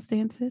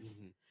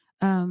circumstances.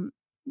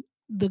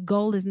 The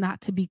goal is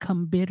not to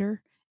become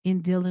bitter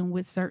in dealing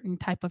with certain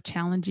type of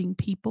challenging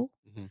people.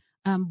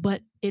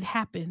 But it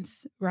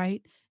happens,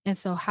 right? And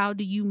so how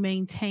do you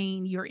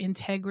maintain your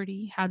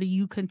integrity? How do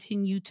you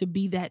continue to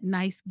be that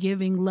nice,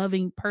 giving,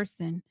 loving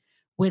person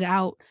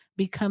without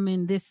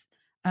becoming this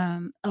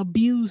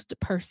abused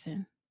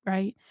person,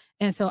 right?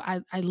 And so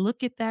I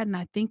look at that and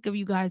I think of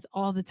you guys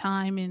all the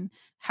time, and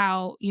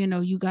how,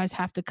 you guys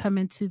have to come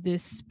into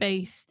this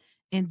space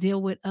and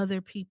deal with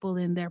other people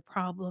and their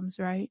problems,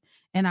 right?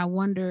 And I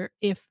wonder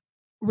if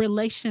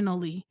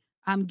relationally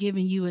I'm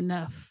giving you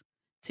enough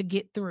to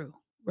get through,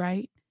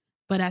 right?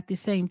 But at the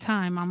same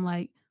time, I'm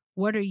like,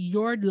 what are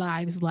your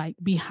lives like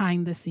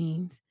behind the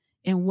scenes?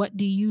 And what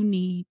do you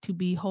need to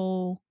be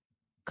whole,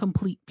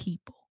 complete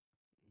people?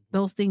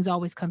 Those things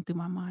always come through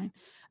my mind.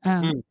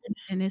 And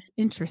it's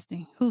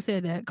interesting. Who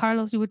said that?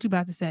 Carlos, what you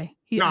about to say?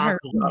 I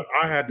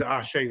had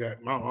to say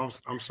that. No,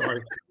 I'm sorry.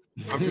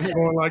 I'm just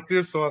going like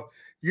this. So,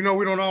 we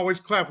don't always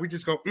clap. We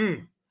just go,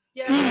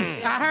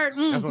 Yeah, I heard.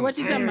 What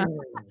you talking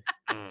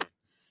about?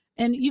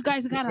 And you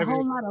guys got a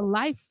whole lot of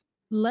life,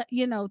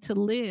 to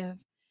live.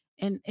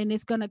 And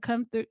it's going to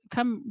come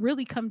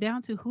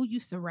down to who you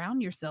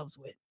surround yourselves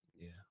with.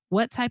 Yeah.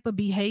 What type of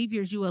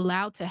behaviors you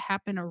allow to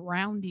happen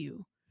around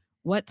you.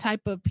 What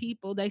type of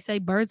people, they say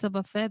birds of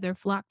a feather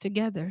flock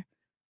together.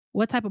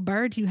 What type of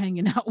birds you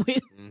hanging out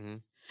with?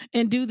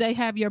 And do they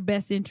have your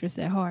best interests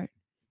at heart?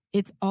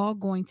 It's all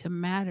going to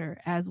matter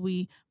as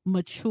we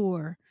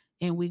mature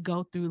and we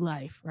go through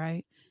life,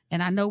 right?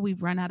 And I know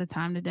we've run out of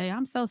time today.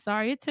 I'm so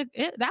sorry.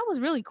 That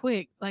was really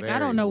quick. Like, I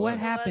don't know what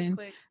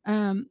happened.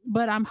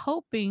 But I'm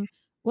hoping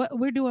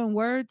we're doing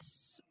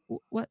words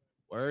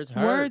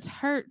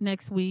hurt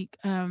next week.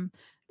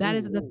 That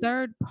is the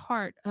third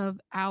part of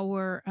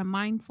our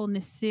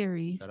mindfulness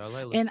series.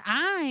 And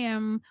I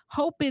am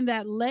hoping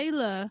that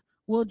Layla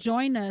will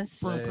join us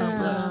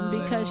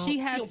because she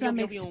has some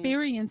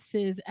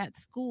experiences at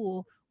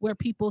school where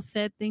people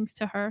said things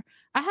to her.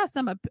 I have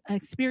some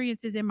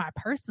experiences in my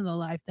personal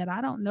life that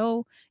I don't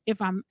know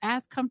if I'm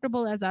as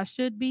comfortable as I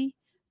should be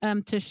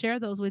to share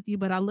those with you,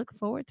 but I look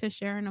forward to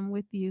sharing them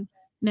with you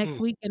next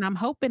week. And I'm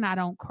hoping I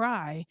don't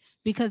cry,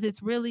 because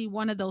it's really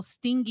one of those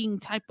stinging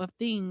type of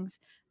things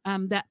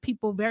that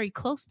people very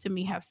close to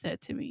me have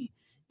said to me.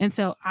 And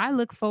so I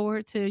look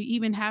forward to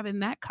even having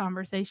that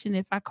conversation.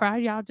 If I cry,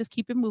 y'all just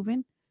keep it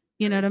moving.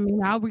 You know what I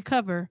mean? I'll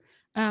recover.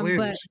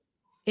 But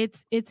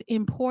it's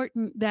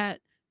important that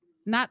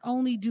not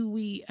only do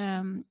we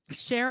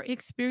share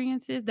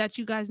experiences, that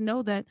you guys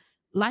know that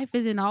life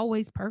isn't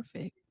always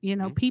perfect.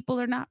 People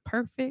are not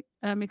perfect.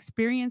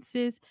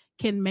 Experiences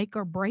can make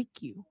or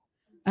break you.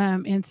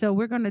 And so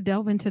we're going to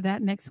delve into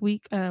that next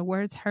week.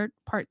 Words Hurt,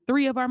 part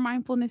 3 of our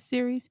mindfulness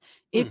series.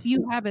 If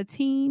you have a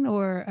teen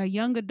or a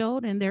young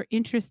adult and they're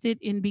interested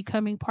in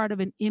becoming part of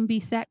an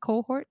MBSAT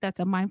cohort, that's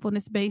a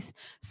mindfulness-based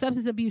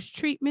substance abuse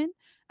treatment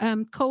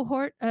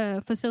cohort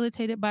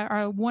facilitated by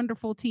our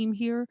wonderful team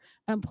here,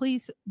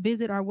 please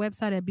visit our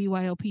website at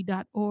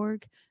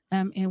bylp.org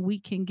and we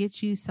can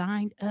get you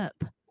signed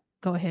up.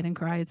 Go ahead and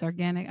cry. It's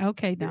organic.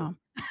 Okay, Dom.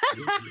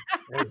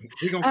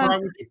 We're going to cry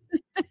with you.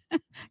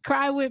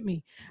 Cry with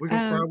me. We're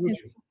going to cry with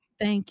you.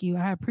 Thank you.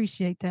 I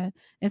appreciate that.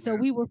 And so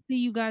we will see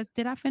you guys.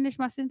 Did I finish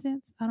my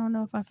sentence? I don't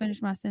know if I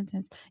finished my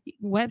sentence.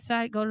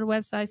 Website, go to the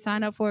website,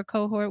 sign up for a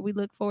cohort. We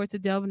look forward to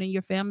delving in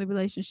your family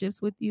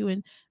relationships with you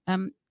and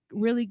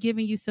really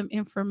giving you some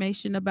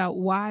information about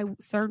why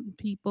certain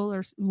people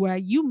or why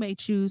you may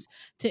choose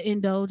to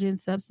indulge in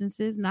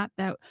substances. Not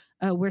that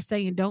we're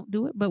saying don't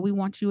do it, but we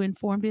want you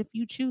informed if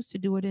you choose to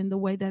do it in the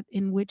way that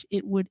in which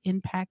it would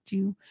impact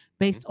you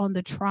based on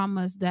the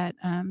traumas that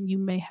you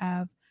may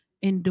have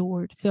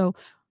endured. So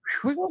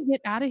we're going to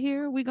get out of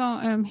here. We're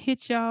going to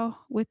hit y'all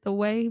with the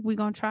wave. We're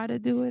going to try to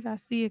do it. I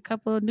see a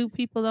couple of new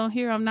people on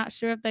here. I'm not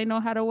sure if they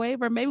know how to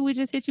wave, or maybe we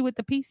just hit you with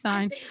the peace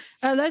sign.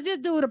 Let's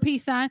just do it a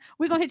peace sign.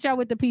 We're going to hit y'all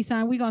with the peace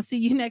sign. We're going to see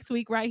you next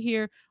week right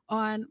here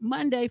on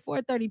Monday,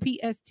 4:30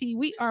 PST.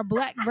 We are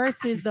Black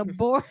versus the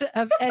Board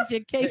of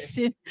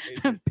Education.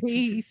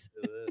 Peace.